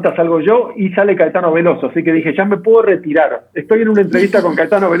porque en la nota salgo yo y sale Caetano Veloso, así que dije, ya me puedo retirar. Estoy en una entrevista con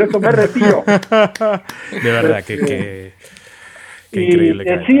Caetano Veloso, me retiro. De verdad, que increíble.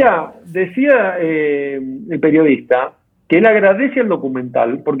 Decía el periodista que él agradece al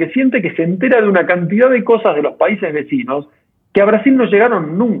documental porque siente que se entera de una cantidad de cosas de los países vecinos que a Brasil no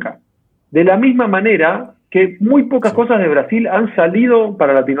llegaron nunca. De la misma manera que muy pocas cosas de Brasil han salido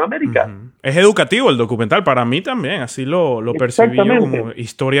para Latinoamérica. Es educativo el documental, para mí también, así lo percibí yo, como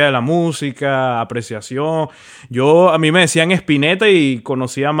historia de la música, apreciación. A mí me decían Spinetta y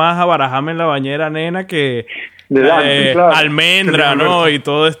conocía más a Barajame en la bañera, nena, que claro. Almendra, ¿no? Y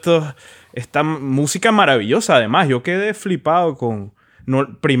todo esto, esta música maravillosa además. Yo quedé flipado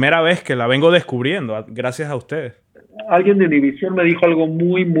primera vez que la vengo descubriendo, gracias a ustedes. Alguien de Univision me dijo algo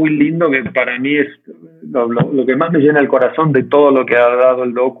muy, muy lindo que para mí es lo que más me llena el corazón de todo lo que ha dado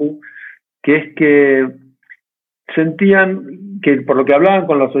el docu, que es que sentían que, por lo que hablaban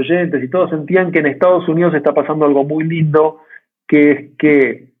con los oyentes y todos, sentían que en Estados Unidos está pasando algo muy lindo, que es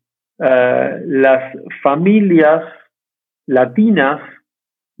que las familias latinas,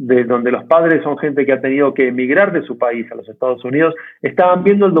 de donde los padres son gente que ha tenido que emigrar de su país a los Estados Unidos, estaban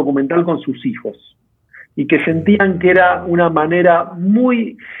viendo el documental con sus hijos y que sentían que era una manera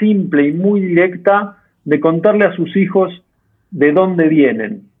muy simple y muy directa de contarle a sus hijos de dónde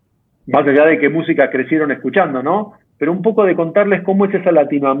vienen, más allá de qué música crecieron escuchando, ¿no? Pero un poco de contarles cómo es esa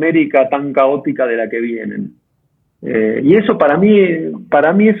Latinoamérica tan caótica de la que vienen. Y eso para mí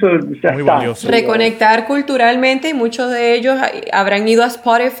eso ya muy está. valioso. Reconectar culturalmente, y muchos de ellos habrán ido a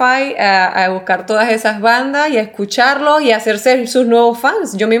Spotify a buscar todas esas bandas y a escucharlos y a hacerse sus nuevos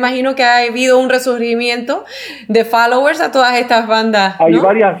fans. Yo me imagino que ha habido un resurgimiento de followers a todas estas bandas, ¿no? Hay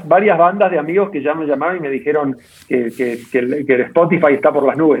varias bandas de amigos que ya me llamaron y me dijeron que el Spotify está por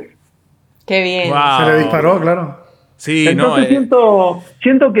las nubes. Qué bien. Wow. Se le disparó, claro. Sí, entonces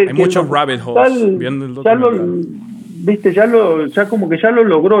siento que hay muchos rabbit holes viendo el documental. Ya como que ya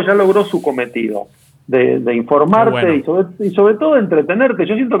logró su cometido de informarte y sobre todo de entretenerte.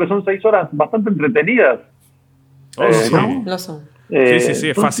 Yo siento que son 6 horas bastante entretenidas. Sí. ¿No? Lo son. Sí,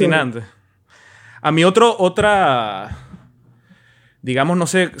 es fascinante. A mí otra, digamos, no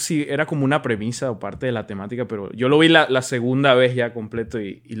sé si era como una premisa o parte de la temática, pero yo lo vi la segunda vez ya completo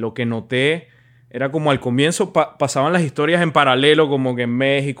y lo que noté era como al comienzo pasaban las historias en paralelo, como que en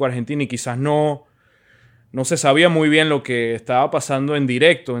México, Argentina, y quizás no se sabía muy bien lo que estaba pasando en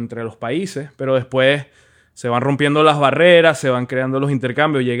directo entre los países, pero después se van rompiendo las barreras, se van creando los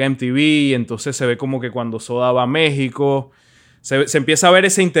intercambios, llega MTV y entonces se ve como que cuando Soda va a México, se empieza a ver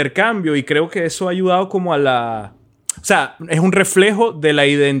ese intercambio y creo que eso ha ayudado como o sea, es un reflejo de la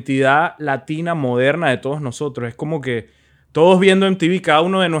identidad latina moderna de todos nosotros. Es como que todos viendo MTV, cada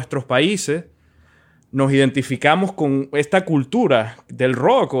uno de nuestros países, nos identificamos con esta cultura del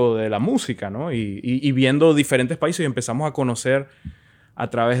rock o de la música, ¿no? Y viendo diferentes países y empezamos a conocer a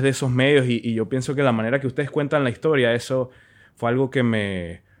través de esos medios. Y yo pienso que la manera que ustedes cuentan la historia, eso fue algo que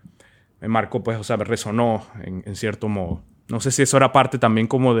me marcó, pues, o sea, me resonó en cierto modo. No sé si eso era parte también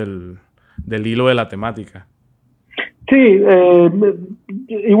como del hilo de la temática. Sí,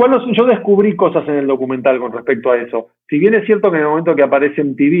 igual yo descubrí cosas en el documental con respecto a eso. Si bien es cierto que en el momento que aparece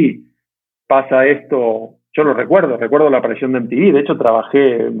MTV pasa esto, yo lo recuerdo la aparición de MTV, de hecho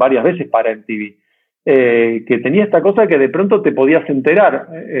trabajé varias veces para MTV, que tenía esta cosa que de pronto te podías enterar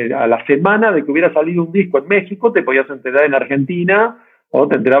a la semana de que hubiera salido un disco en México, te podías enterar en Argentina, o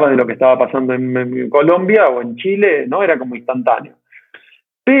te enterabas de lo que estaba pasando en Colombia o en Chile, ¿no? Era como instantáneo.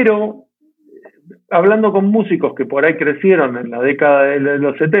 Pero, hablando con músicos que por ahí crecieron en la década de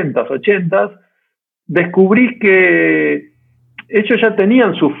los 70s, 80s, descubrí que ellos ya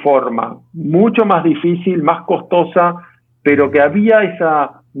tenían su forma, mucho más difícil, más costosa, pero que había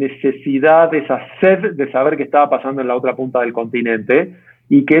esa necesidad, esa sed de saber qué estaba pasando en la otra punta del continente,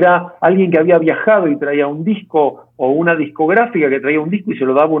 y que era alguien que había viajado y traía un disco, o una discográfica que traía un disco y se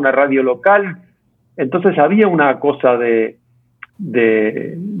lo daba a una radio local. Entonces había una cosa de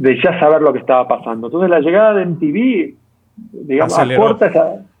ya saber lo que estaba pasando. Entonces la llegada de MTV, digamos,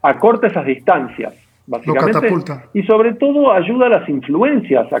 acorta esas distancias, básicamente, y sobre todo ayuda a las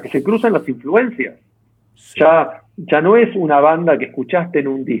influencias, a que se crucen las influencias. Sí. Ya no es una banda que escuchaste en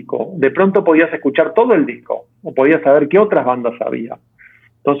un disco, de pronto podías escuchar todo el disco, o podías saber qué otras bandas había.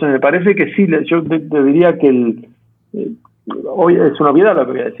 Entonces me parece que sí, yo te diría que hoy es una obviedad lo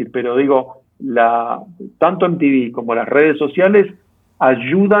que voy a decir, pero digo, tanto MTV como las redes sociales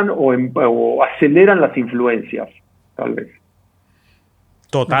ayudan o aceleran las influencias, tal vez.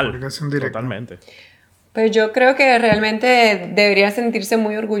 Totalmente. Pues yo creo que realmente deberían sentirse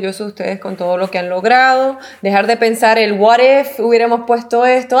muy orgullosos ustedes con todo lo que han logrado, dejar de pensar el what if hubiéramos puesto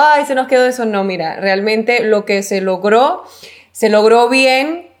esto, ay, se nos quedó eso. No, mira, realmente lo que se logró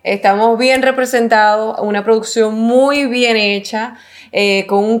bien, Estamos bien representados, una producción muy bien hecha,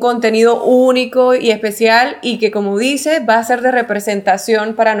 con un contenido único y especial y que, como dices, va a ser de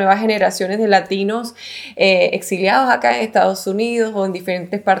representación para nuevas generaciones de latinos exiliados acá en Estados Unidos o en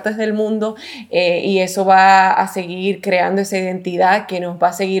diferentes partes del mundo, y eso va a seguir creando esa identidad que nos va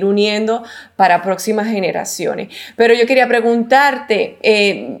a seguir uniendo para próximas generaciones. Pero yo quería preguntarte,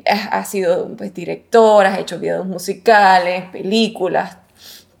 has sido pues, director, has hecho videos musicales, películas.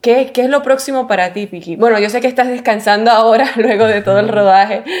 ¿Qué es lo próximo para ti, Piki? Bueno, yo sé que estás descansando ahora luego de todo el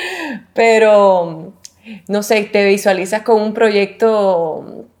rodaje, pero no sé, ¿te visualizas con un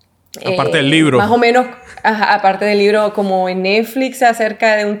proyecto aparte del libro? Más o menos, aparte del libro, como en Netflix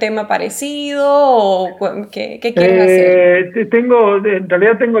acerca de un tema parecido, o ¿qué quieres hacer? En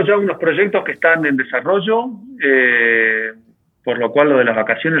realidad tengo ya unos proyectos que están en desarrollo, por lo cual lo de las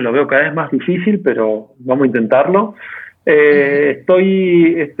vacaciones lo veo cada vez más difícil, pero vamos a intentarlo.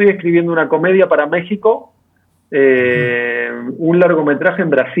 Estoy escribiendo una comedia para México, un largometraje en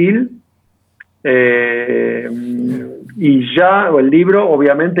Brasil, y ya el libro,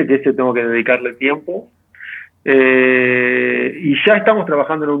 obviamente que ese tengo que dedicarle tiempo, y ya estamos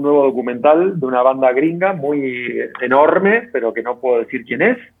trabajando en un nuevo documental de una banda gringa muy enorme, pero que no puedo decir quién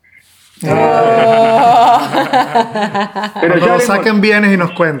es. Pero ya lo saquen bienes y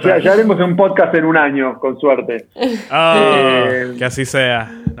nos cuentan. Ya haremos un podcast en un año, con suerte. Que así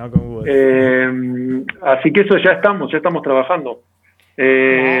sea. No, con así que eso ya estamos trabajando.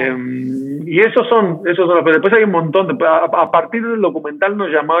 Y esos son los. Pero después hay un montón. A partir del documental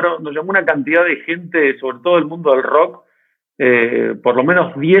nos llamó una cantidad de gente, sobre todo del mundo del rock. Por lo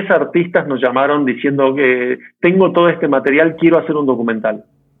menos 10 artistas nos llamaron diciendo que tengo todo este material, quiero hacer un documental.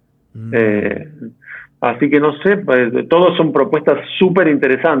 Así que no sé, pues, todos son propuestas súper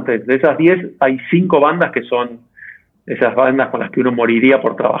interesantes. De esas 10 hay 5 bandas que son esas bandas con las que uno moriría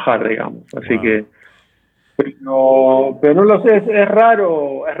por trabajar, digamos. Así que pero no lo sé, es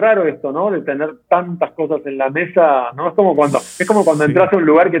raro esto, ¿no? De tener tantas cosas en la mesa, ¿no? Es como cuando entras a un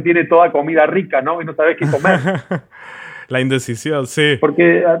lugar que tiene toda comida rica, ¿no? Y no sabes qué comer. La indecisión, sí.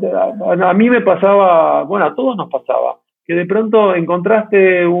 Porque a mí me pasaba, bueno, a todos nos pasaba, que de pronto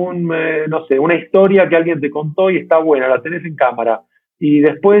encontraste una historia que alguien te contó y está buena, la tenés en cámara, y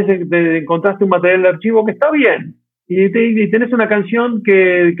después encontraste un material de archivo que está bien, y tenés una canción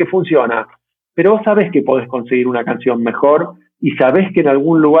que funciona, pero vos sabés que podés conseguir una canción mejor, y sabés que en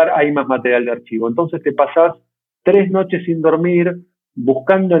algún lugar hay más material de archivo, entonces te pasás 3 noches sin dormir,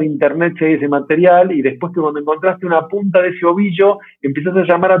 buscando en internet si hay ese material, y después que cuando encontraste una punta de ese ovillo, empiezas a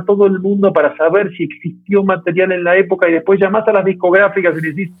llamar a todo el mundo para saber si existió material en la época, y después llamás a las discográficas y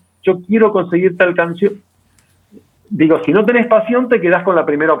decís, yo quiero conseguir tal canción. Digo, si no tenés pasión, te quedás con la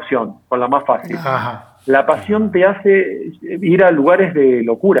primera opción, con la más fácil. Ajá. La pasión te hace ir a lugares de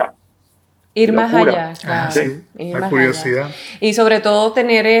locura. Ir más allá, claro. Sí, la curiosidad. Allá. Y sobre todo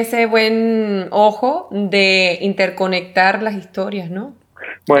tener ese buen ojo de interconectar las historias, ¿no?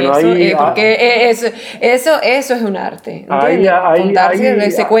 Bueno, eso, ahí... porque eso es un arte.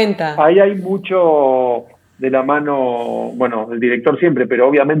 Se cuenta. Ahí hay mucho de la mano, bueno, el director siempre, pero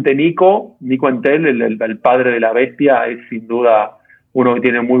obviamente Nico Entel, el padre de la bestia, es sin duda uno que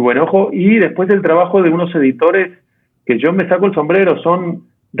tiene muy buen ojo. Y después el trabajo de unos editores que yo me saco el sombrero,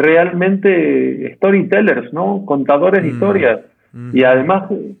 son realmente storytellers, ¿no? Contadores de historias. Y además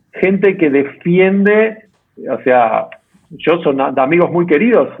gente que defiende, o sea, son amigos muy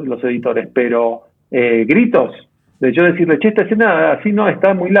queridos los editores, pero gritos de yo decirle, che, esta escena así no,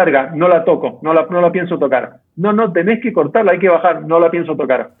 está muy larga, no la toco, no la pienso tocar. No, tenés que cortarla, hay que bajar, no la pienso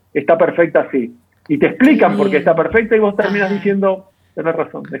tocar, está perfecta así. Y te explican por qué está perfecta y vos terminas diciendo, tenés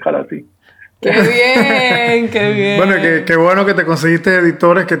razón, déjala así. ¡Qué bien! ¡Qué bien! Bueno, qué bueno que te conseguiste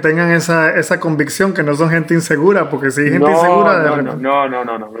editores que tengan esa convicción, que no son gente insegura, porque si hay gente insegura... No.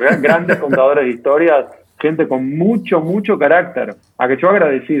 Grandes contadores de historias, gente con mucho carácter, a que yo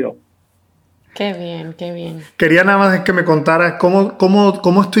agradecido. ¡Qué bien, qué bien! Quería nada más que me contaras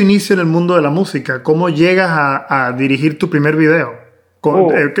cómo es tu inicio en el mundo de la música, cómo llegas a dirigir tu primer video.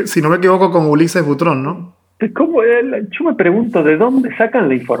 Si no me equivoco, con Ulises Butrón, ¿no? Yo me pregunto, ¿de dónde sacan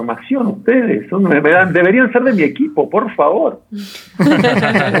la información ustedes? Deberían ser de mi equipo, por favor.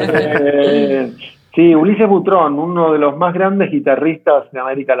 Sí, Ulises Butrón, uno de los más grandes guitarristas de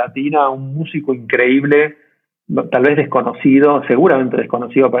América Latina, un músico increíble, tal vez desconocido, seguramente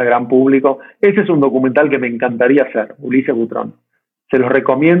desconocido para el gran público. Ese es un documental que me encantaría hacer, Ulises Butrón. Se los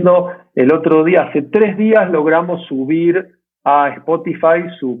recomiendo. El otro día, hace 3 días, logramos subir a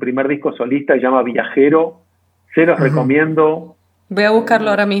Spotify su primer disco solista, se llama Viajero. Se los recomiendo. Voy a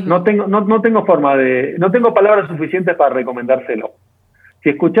buscarlo ahora mismo. No tengo palabras suficientes para recomendárselo. Si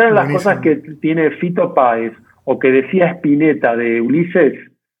escucharan las Buenísimo. cosas que tiene Fito Páez o que decía Spinetta de Ulises,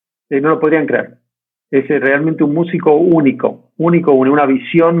 no lo podrían creer. Es realmente un músico único, una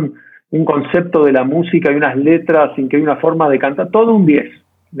visión, un concepto de la música y unas letras, sin que hay una forma de cantar, todo un 10,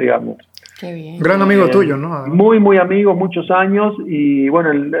 digamos. Qué bien. Gran amigo tuyo, ¿no? Además. Muy, muy amigo, muchos años. Y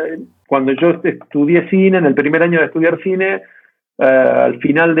bueno, cuando yo estudié cine, en el primer año de estudiar cine, al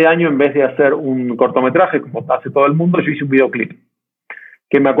final de año, en vez de hacer un cortometraje, como hace todo el mundo, yo hice un videoclip.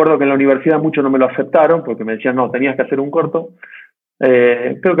 Que me acuerdo que en la universidad muchos no me lo aceptaron, porque me decían, no, tenías que hacer un corto.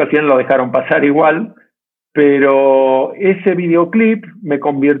 Creo que al final lo dejaron pasar igual, pero ese videoclip me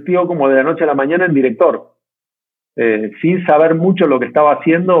convirtió como de la noche a la mañana en director. Sin saber mucho lo que estaba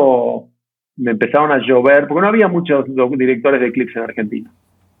haciendo, me empezaron a llover, porque no había muchos directores de clips en Argentina.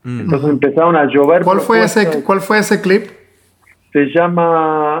 Entonces empezaron a llover. ¿Cuál fue ese clip? Se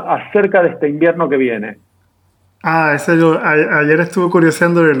llama Acerca de este invierno que viene. Ese ayer estuve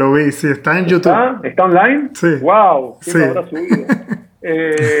curioseando y lo vi. Sí, está en YouTube. ¿Está online? Sí. ¡Wow! ¿Quién Sí. lo habrá subido?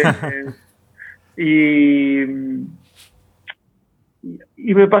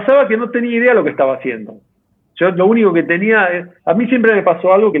 Y me pasaba que no tenía idea de lo que estaba haciendo. Yo lo único que tenía es... A mí siempre me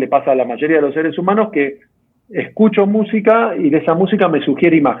pasó algo que le pasa a la mayoría de los seres humanos, que escucho música y de esa música me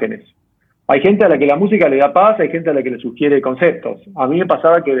sugiere imágenes. Hay gente a la que la música le da paz, hay gente a la que le sugiere conceptos. A mí me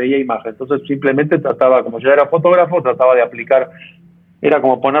pasaba que veía imágenes, entonces simplemente trataba, como yo era fotógrafo, trataba de aplicar, era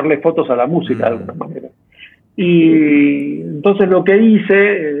como ponerle fotos a la música de alguna manera. Y entonces lo que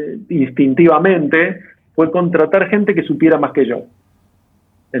hice instintivamente fue contratar gente que supiera más que yo.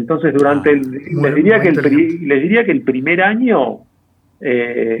 Entonces les diría que el primer año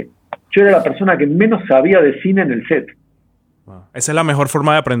yo era la persona que menos sabía de cine en el set. Esa es la mejor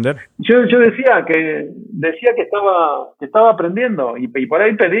forma de aprender. Yo decía que estaba aprendiendo y por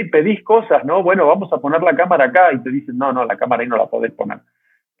ahí pedís cosas, ¿no? Bueno, vamos a poner la cámara acá, y te dicen, no, la cámara ahí no la podés poner.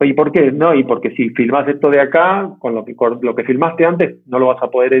 ¿Y por qué? No, y porque si filmás esto de acá, con lo que filmaste antes, no lo vas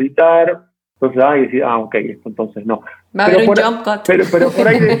a poder editar. Entonces, y decís, ok, entonces no. Va a haber un jump cut. Pero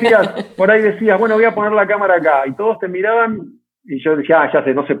por ahí decías, bueno, voy a poner la cámara acá, y todos te miraban, y yo decía, ya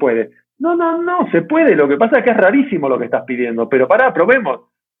sé, no se puede. No, se puede. Lo que pasa es que es rarísimo lo que estás pidiendo, pero probemos.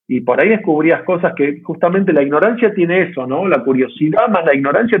 Y por ahí descubrías cosas que justamente la ignorancia tiene eso, ¿no? La curiosidad más la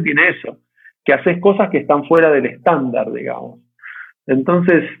ignorancia tiene eso, que haces cosas que están fuera del estándar, digamos.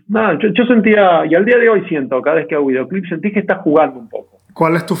 Entonces, yo sentía, y al día de hoy siento, cada vez que hago videoclips, sentí que estás jugando un poco.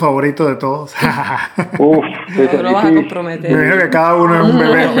 ¿Cuál es tu favorito de todos? No lo vas a comprometer. Me imagino que cada uno es un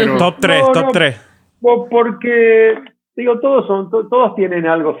bebé, pero... Top 3. Porque... Digo, todos tienen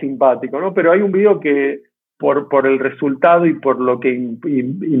algo simpático, ¿no? Pero hay un video que, por el resultado y por lo que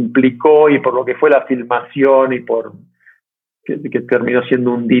implicó y por lo que fue la filmación y por que terminó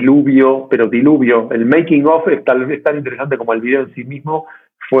siendo un diluvio, pero diluvio. El making of es tan interesante como el video en sí mismo,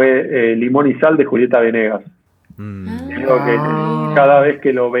 fue Limón y Sal de Julieta Venegas. Digo que cada vez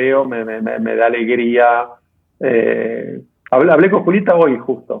que lo veo me da alegría. Hablé con Julieta hoy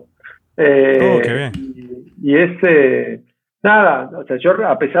justo. Qué bien. Y o sea, yo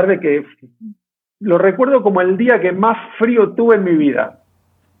a pesar de que lo recuerdo como el día que más frío tuve en mi vida,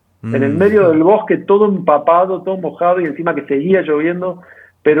 en el medio del bosque, todo empapado, todo mojado y encima que seguía lloviendo,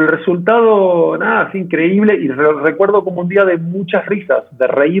 pero el resultado, es increíble y recuerdo como un día de muchas risas, de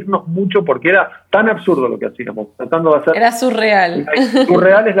reírnos mucho porque era tan absurdo lo que hacíamos, tratando de hacer... Era surreal.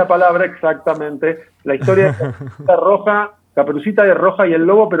 Surreal es la palabra, exactamente. La historia de Roja... Caperucita de Roja y el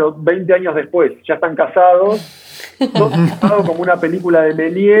Lobo, pero 20 años después. Ya están casados, todos casados como una película de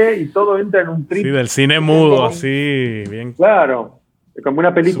Méliès y todo entra en un trip. Sí, del cine mudo, así, bien. Claro, como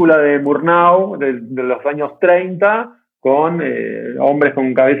una película de Murnau de los años 30 con hombres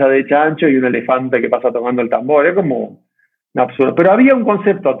con cabeza de chancho y un elefante que pasa tocando el tambor. Es como absurdo. Pero había un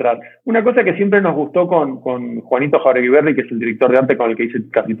concepto atrás. Una cosa que siempre nos gustó con Juanito Jauregui, que es el director de arte con el que hice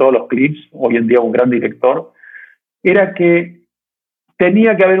casi todos los clips, hoy en día un gran director, era que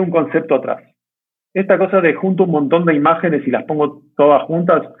tenía que haber un concepto atrás. Esta cosa de junto un montón de imágenes y las pongo todas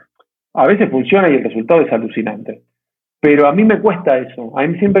juntas, a veces funciona y el resultado es alucinante. Pero a mí me cuesta eso. A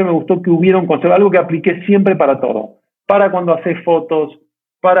mí siempre me gustó que hubiera un concepto, algo que apliqué siempre para todo. Para cuando haces fotos,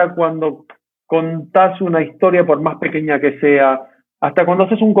 para cuando contás una historia por más pequeña que sea, hasta cuando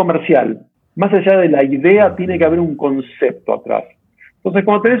haces un comercial. Más allá de la idea, tiene que haber un concepto atrás. Entonces,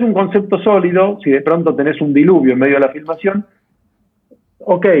 cuando tenés un concepto sólido, si de pronto tenés un diluvio en medio de la filmación,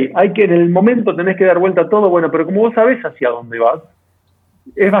 en el momento tenés que dar vuelta a todo, bueno, pero como vos sabés hacia dónde vas,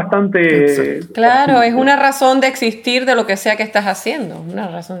 es bastante... Claro, es una razón de existir de lo que sea que estás haciendo, una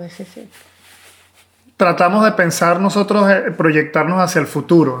razón de existir. Tratamos de pensar nosotros, proyectarnos hacia el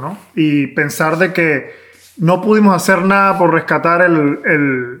futuro, ¿no? Y pensar de que no pudimos hacer nada por rescatar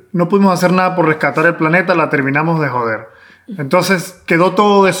no pudimos hacer nada por rescatar el planeta, la terminamos de joder. Entonces quedó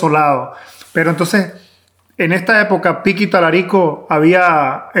todo desolado. Pero entonces, en esta época, Piki Talarico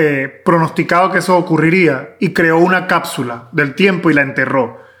había pronosticado que eso ocurriría y creó una cápsula del tiempo y la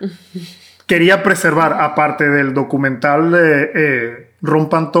enterró. Quería preservar, aparte del documental de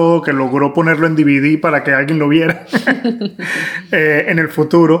Rompan Todo, que logró ponerlo en DVD para que alguien lo viera en el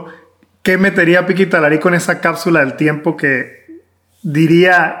futuro, ¿qué metería Piki Talarico en esa cápsula del tiempo que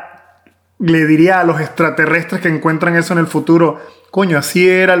le diría a los extraterrestres que encuentran eso en el futuro? Coño, así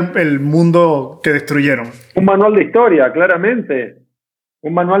era el mundo que destruyeron. Un manual de historia, claramente.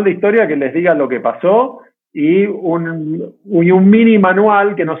 Un manual de historia que les diga lo que pasó y un mini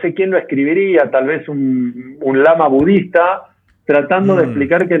manual que no sé quién lo escribiría, tal vez un lama budista, tratando de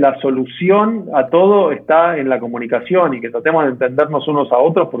explicar que la solución a todo está en la comunicación y que tratemos de entendernos unos a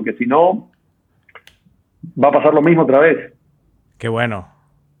otros, porque si no, va a pasar lo mismo otra vez. Qué bueno.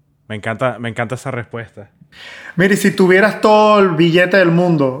 Me encanta esa respuesta. Mire, si tuvieras todo el billete del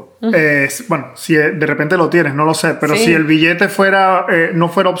mundo, bueno, si de repente lo tienes, no lo sé, pero si el billete no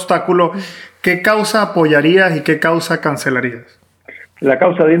fuera obstáculo, ¿qué causa apoyarías y qué causa cancelarías? La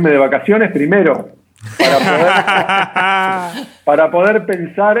causa de irme de vacaciones primero, para poder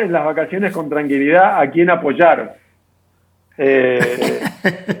pensar en las vacaciones con tranquilidad a quién apoyar.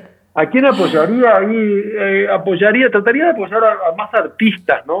 ¿A quién apoyaría? Trataría de apoyar a más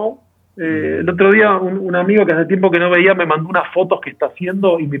artistas, ¿no? El otro día un amigo que hace tiempo que no veía me mandó unas fotos que está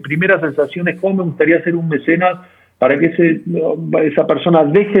haciendo y mi primera sensación es cómo me gustaría ser un mecenas para que esa persona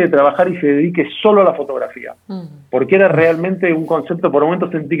deje de trabajar y se dedique solo a la fotografía. Porque era realmente un concepto, por momentos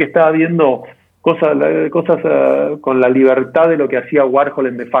sentí que estaba viendo cosas con la libertad de lo que hacía Warhol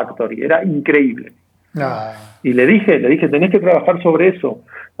en The Factory. Era increíble. Y le dije, tenés que trabajar sobre eso.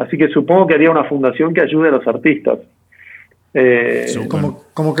 Así que supongo que haría una fundación que ayude a los artistas.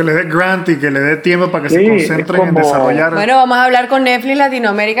 Como que le dé grant y que le dé tiempo para que se concentren en desarrollar. Bueno, vamos a hablar con Netflix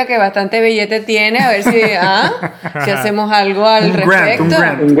Latinoamérica, que bastante billete tiene, a ver si hacemos algo al respecto.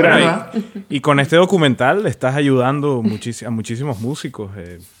 Un grant. Y con este documental estás ayudando a muchísimos músicos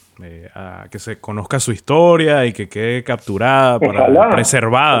a que se conozca su historia y que quede capturada,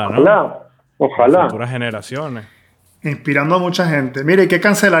 preservada, Ojalá. Para futuras generaciones. Inspirando a mucha gente. Mire, ¿y qué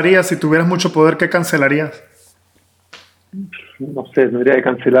cancelarías si tuvieras mucho poder? ¿Qué cancelarías? No sé, tendría que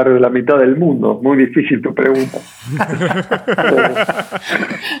cancelar la mitad del mundo. Muy difícil tu pregunta.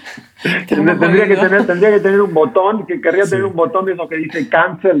 tendría que tener un botón, querría tener un botón de esos que dice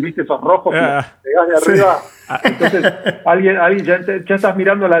cancel, ¿viste? Esos rojos que pegas de arriba. Entonces, alguien ya estás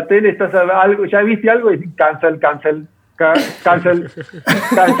mirando la tele, ya viste algo y dices cancel,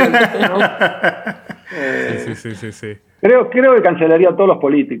 ¿no? Sí. Creo que cancelaría a todos los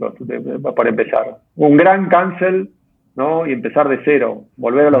políticos, para empezar. Un gran cancel, ¿no? Y empezar de cero.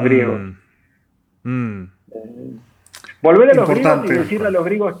 Volver a los griegos. Volver a los griegos y decirle a los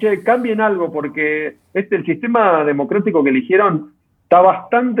griegos, che, cambien algo, porque el sistema democrático que eligieron está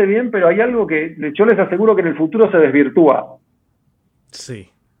bastante bien, pero hay algo que yo les aseguro que en el futuro se desvirtúa. Sí,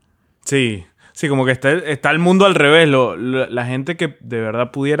 como que está el mundo al revés. La gente que de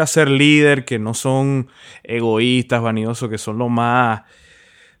verdad pudiera ser líder, que no son egoístas, vanidosos, que son lo más,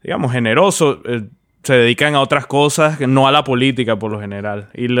 digamos, generosos, se dedican a otras cosas, no a la política por lo general.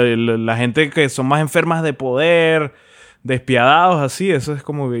 Y la gente que son más enfermas de poder, despiadados, así, eso es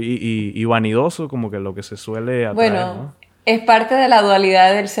como y vanidoso, como que lo que se suele atraer, ¿no? Es parte de la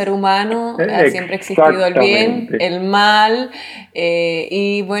dualidad del ser humano. Siempre ha existido el bien, el mal,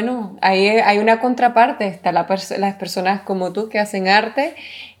 y bueno, ahí hay una contraparte. Está las personas como tú que hacen arte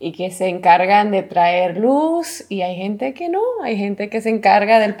y que se encargan de traer luz, y hay gente que no, hay gente que se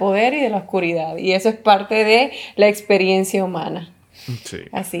encarga del poder y de la oscuridad, y eso es parte de la experiencia humana. Sí.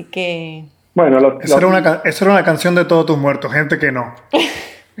 Así que... Bueno, eso era una canción de Todos tus muertos, gente que no.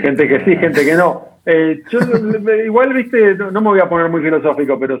 Gente que sí, gente que no. Yo igual, viste, no me voy a poner muy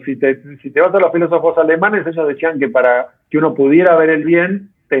filosófico, pero si te vas a los filósofos alemanes, ellos decían que para que uno pudiera ver el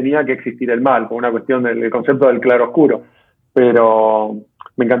bien tenía que existir el mal, por una cuestión del concepto del claroscuro. Pero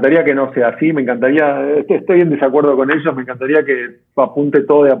me encantaría que no sea así, estoy en desacuerdo con ellos, me encantaría que apunte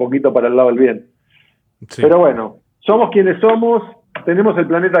todo de a poquito para el lado del bien. Sí. Pero bueno, somos quienes somos, tenemos el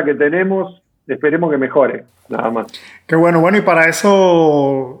planeta que tenemos, esperemos que mejore, nada más. Qué bueno, y para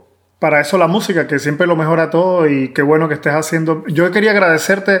eso la música, que siempre lo mejora todo, y qué bueno que estés haciendo. Yo quería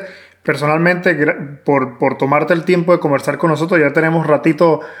agradecerte personalmente por tomarte el tiempo de conversar con nosotros. Ya tenemos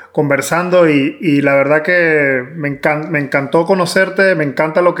ratito conversando y la verdad que me encantó conocerte, me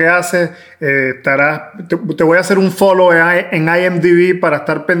encanta lo que haces. Te voy a hacer un follow en IMDb para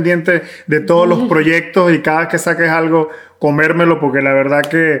estar pendiente de todos los proyectos y cada vez que saques algo, comérmelo, porque la verdad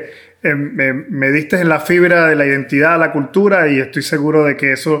que me diste en la fibra de la identidad, la cultura, y estoy seguro de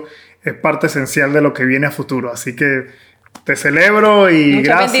que eso es parte esencial de lo que viene a futuro. Así que te celebro y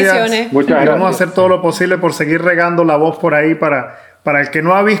muchas gracias. bendiciones. Muchas gracias. Vamos a hacer todo lo posible por seguir regando la voz por ahí para el que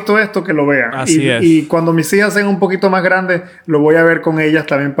no ha visto esto, que lo vea. Así es. Y cuando mis hijas sean un poquito más grandes, lo voy a ver con ellas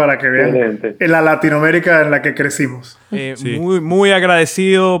también para que vean Excelente. la Latinoamérica en la que crecimos. Sí. Muy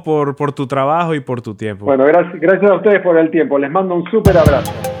agradecido por tu trabajo y por tu tiempo. Bueno, gracias a ustedes por el tiempo. Les mando un súper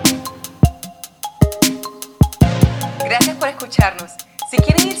abrazo. Gracias por escucharnos. Si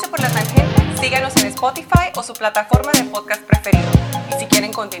quieren irse por la tangente, síganos en Spotify o su plataforma de podcast preferido. Y si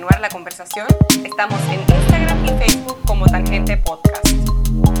quieren continuar la conversación, estamos en Instagram y Facebook como Tangente Podcast.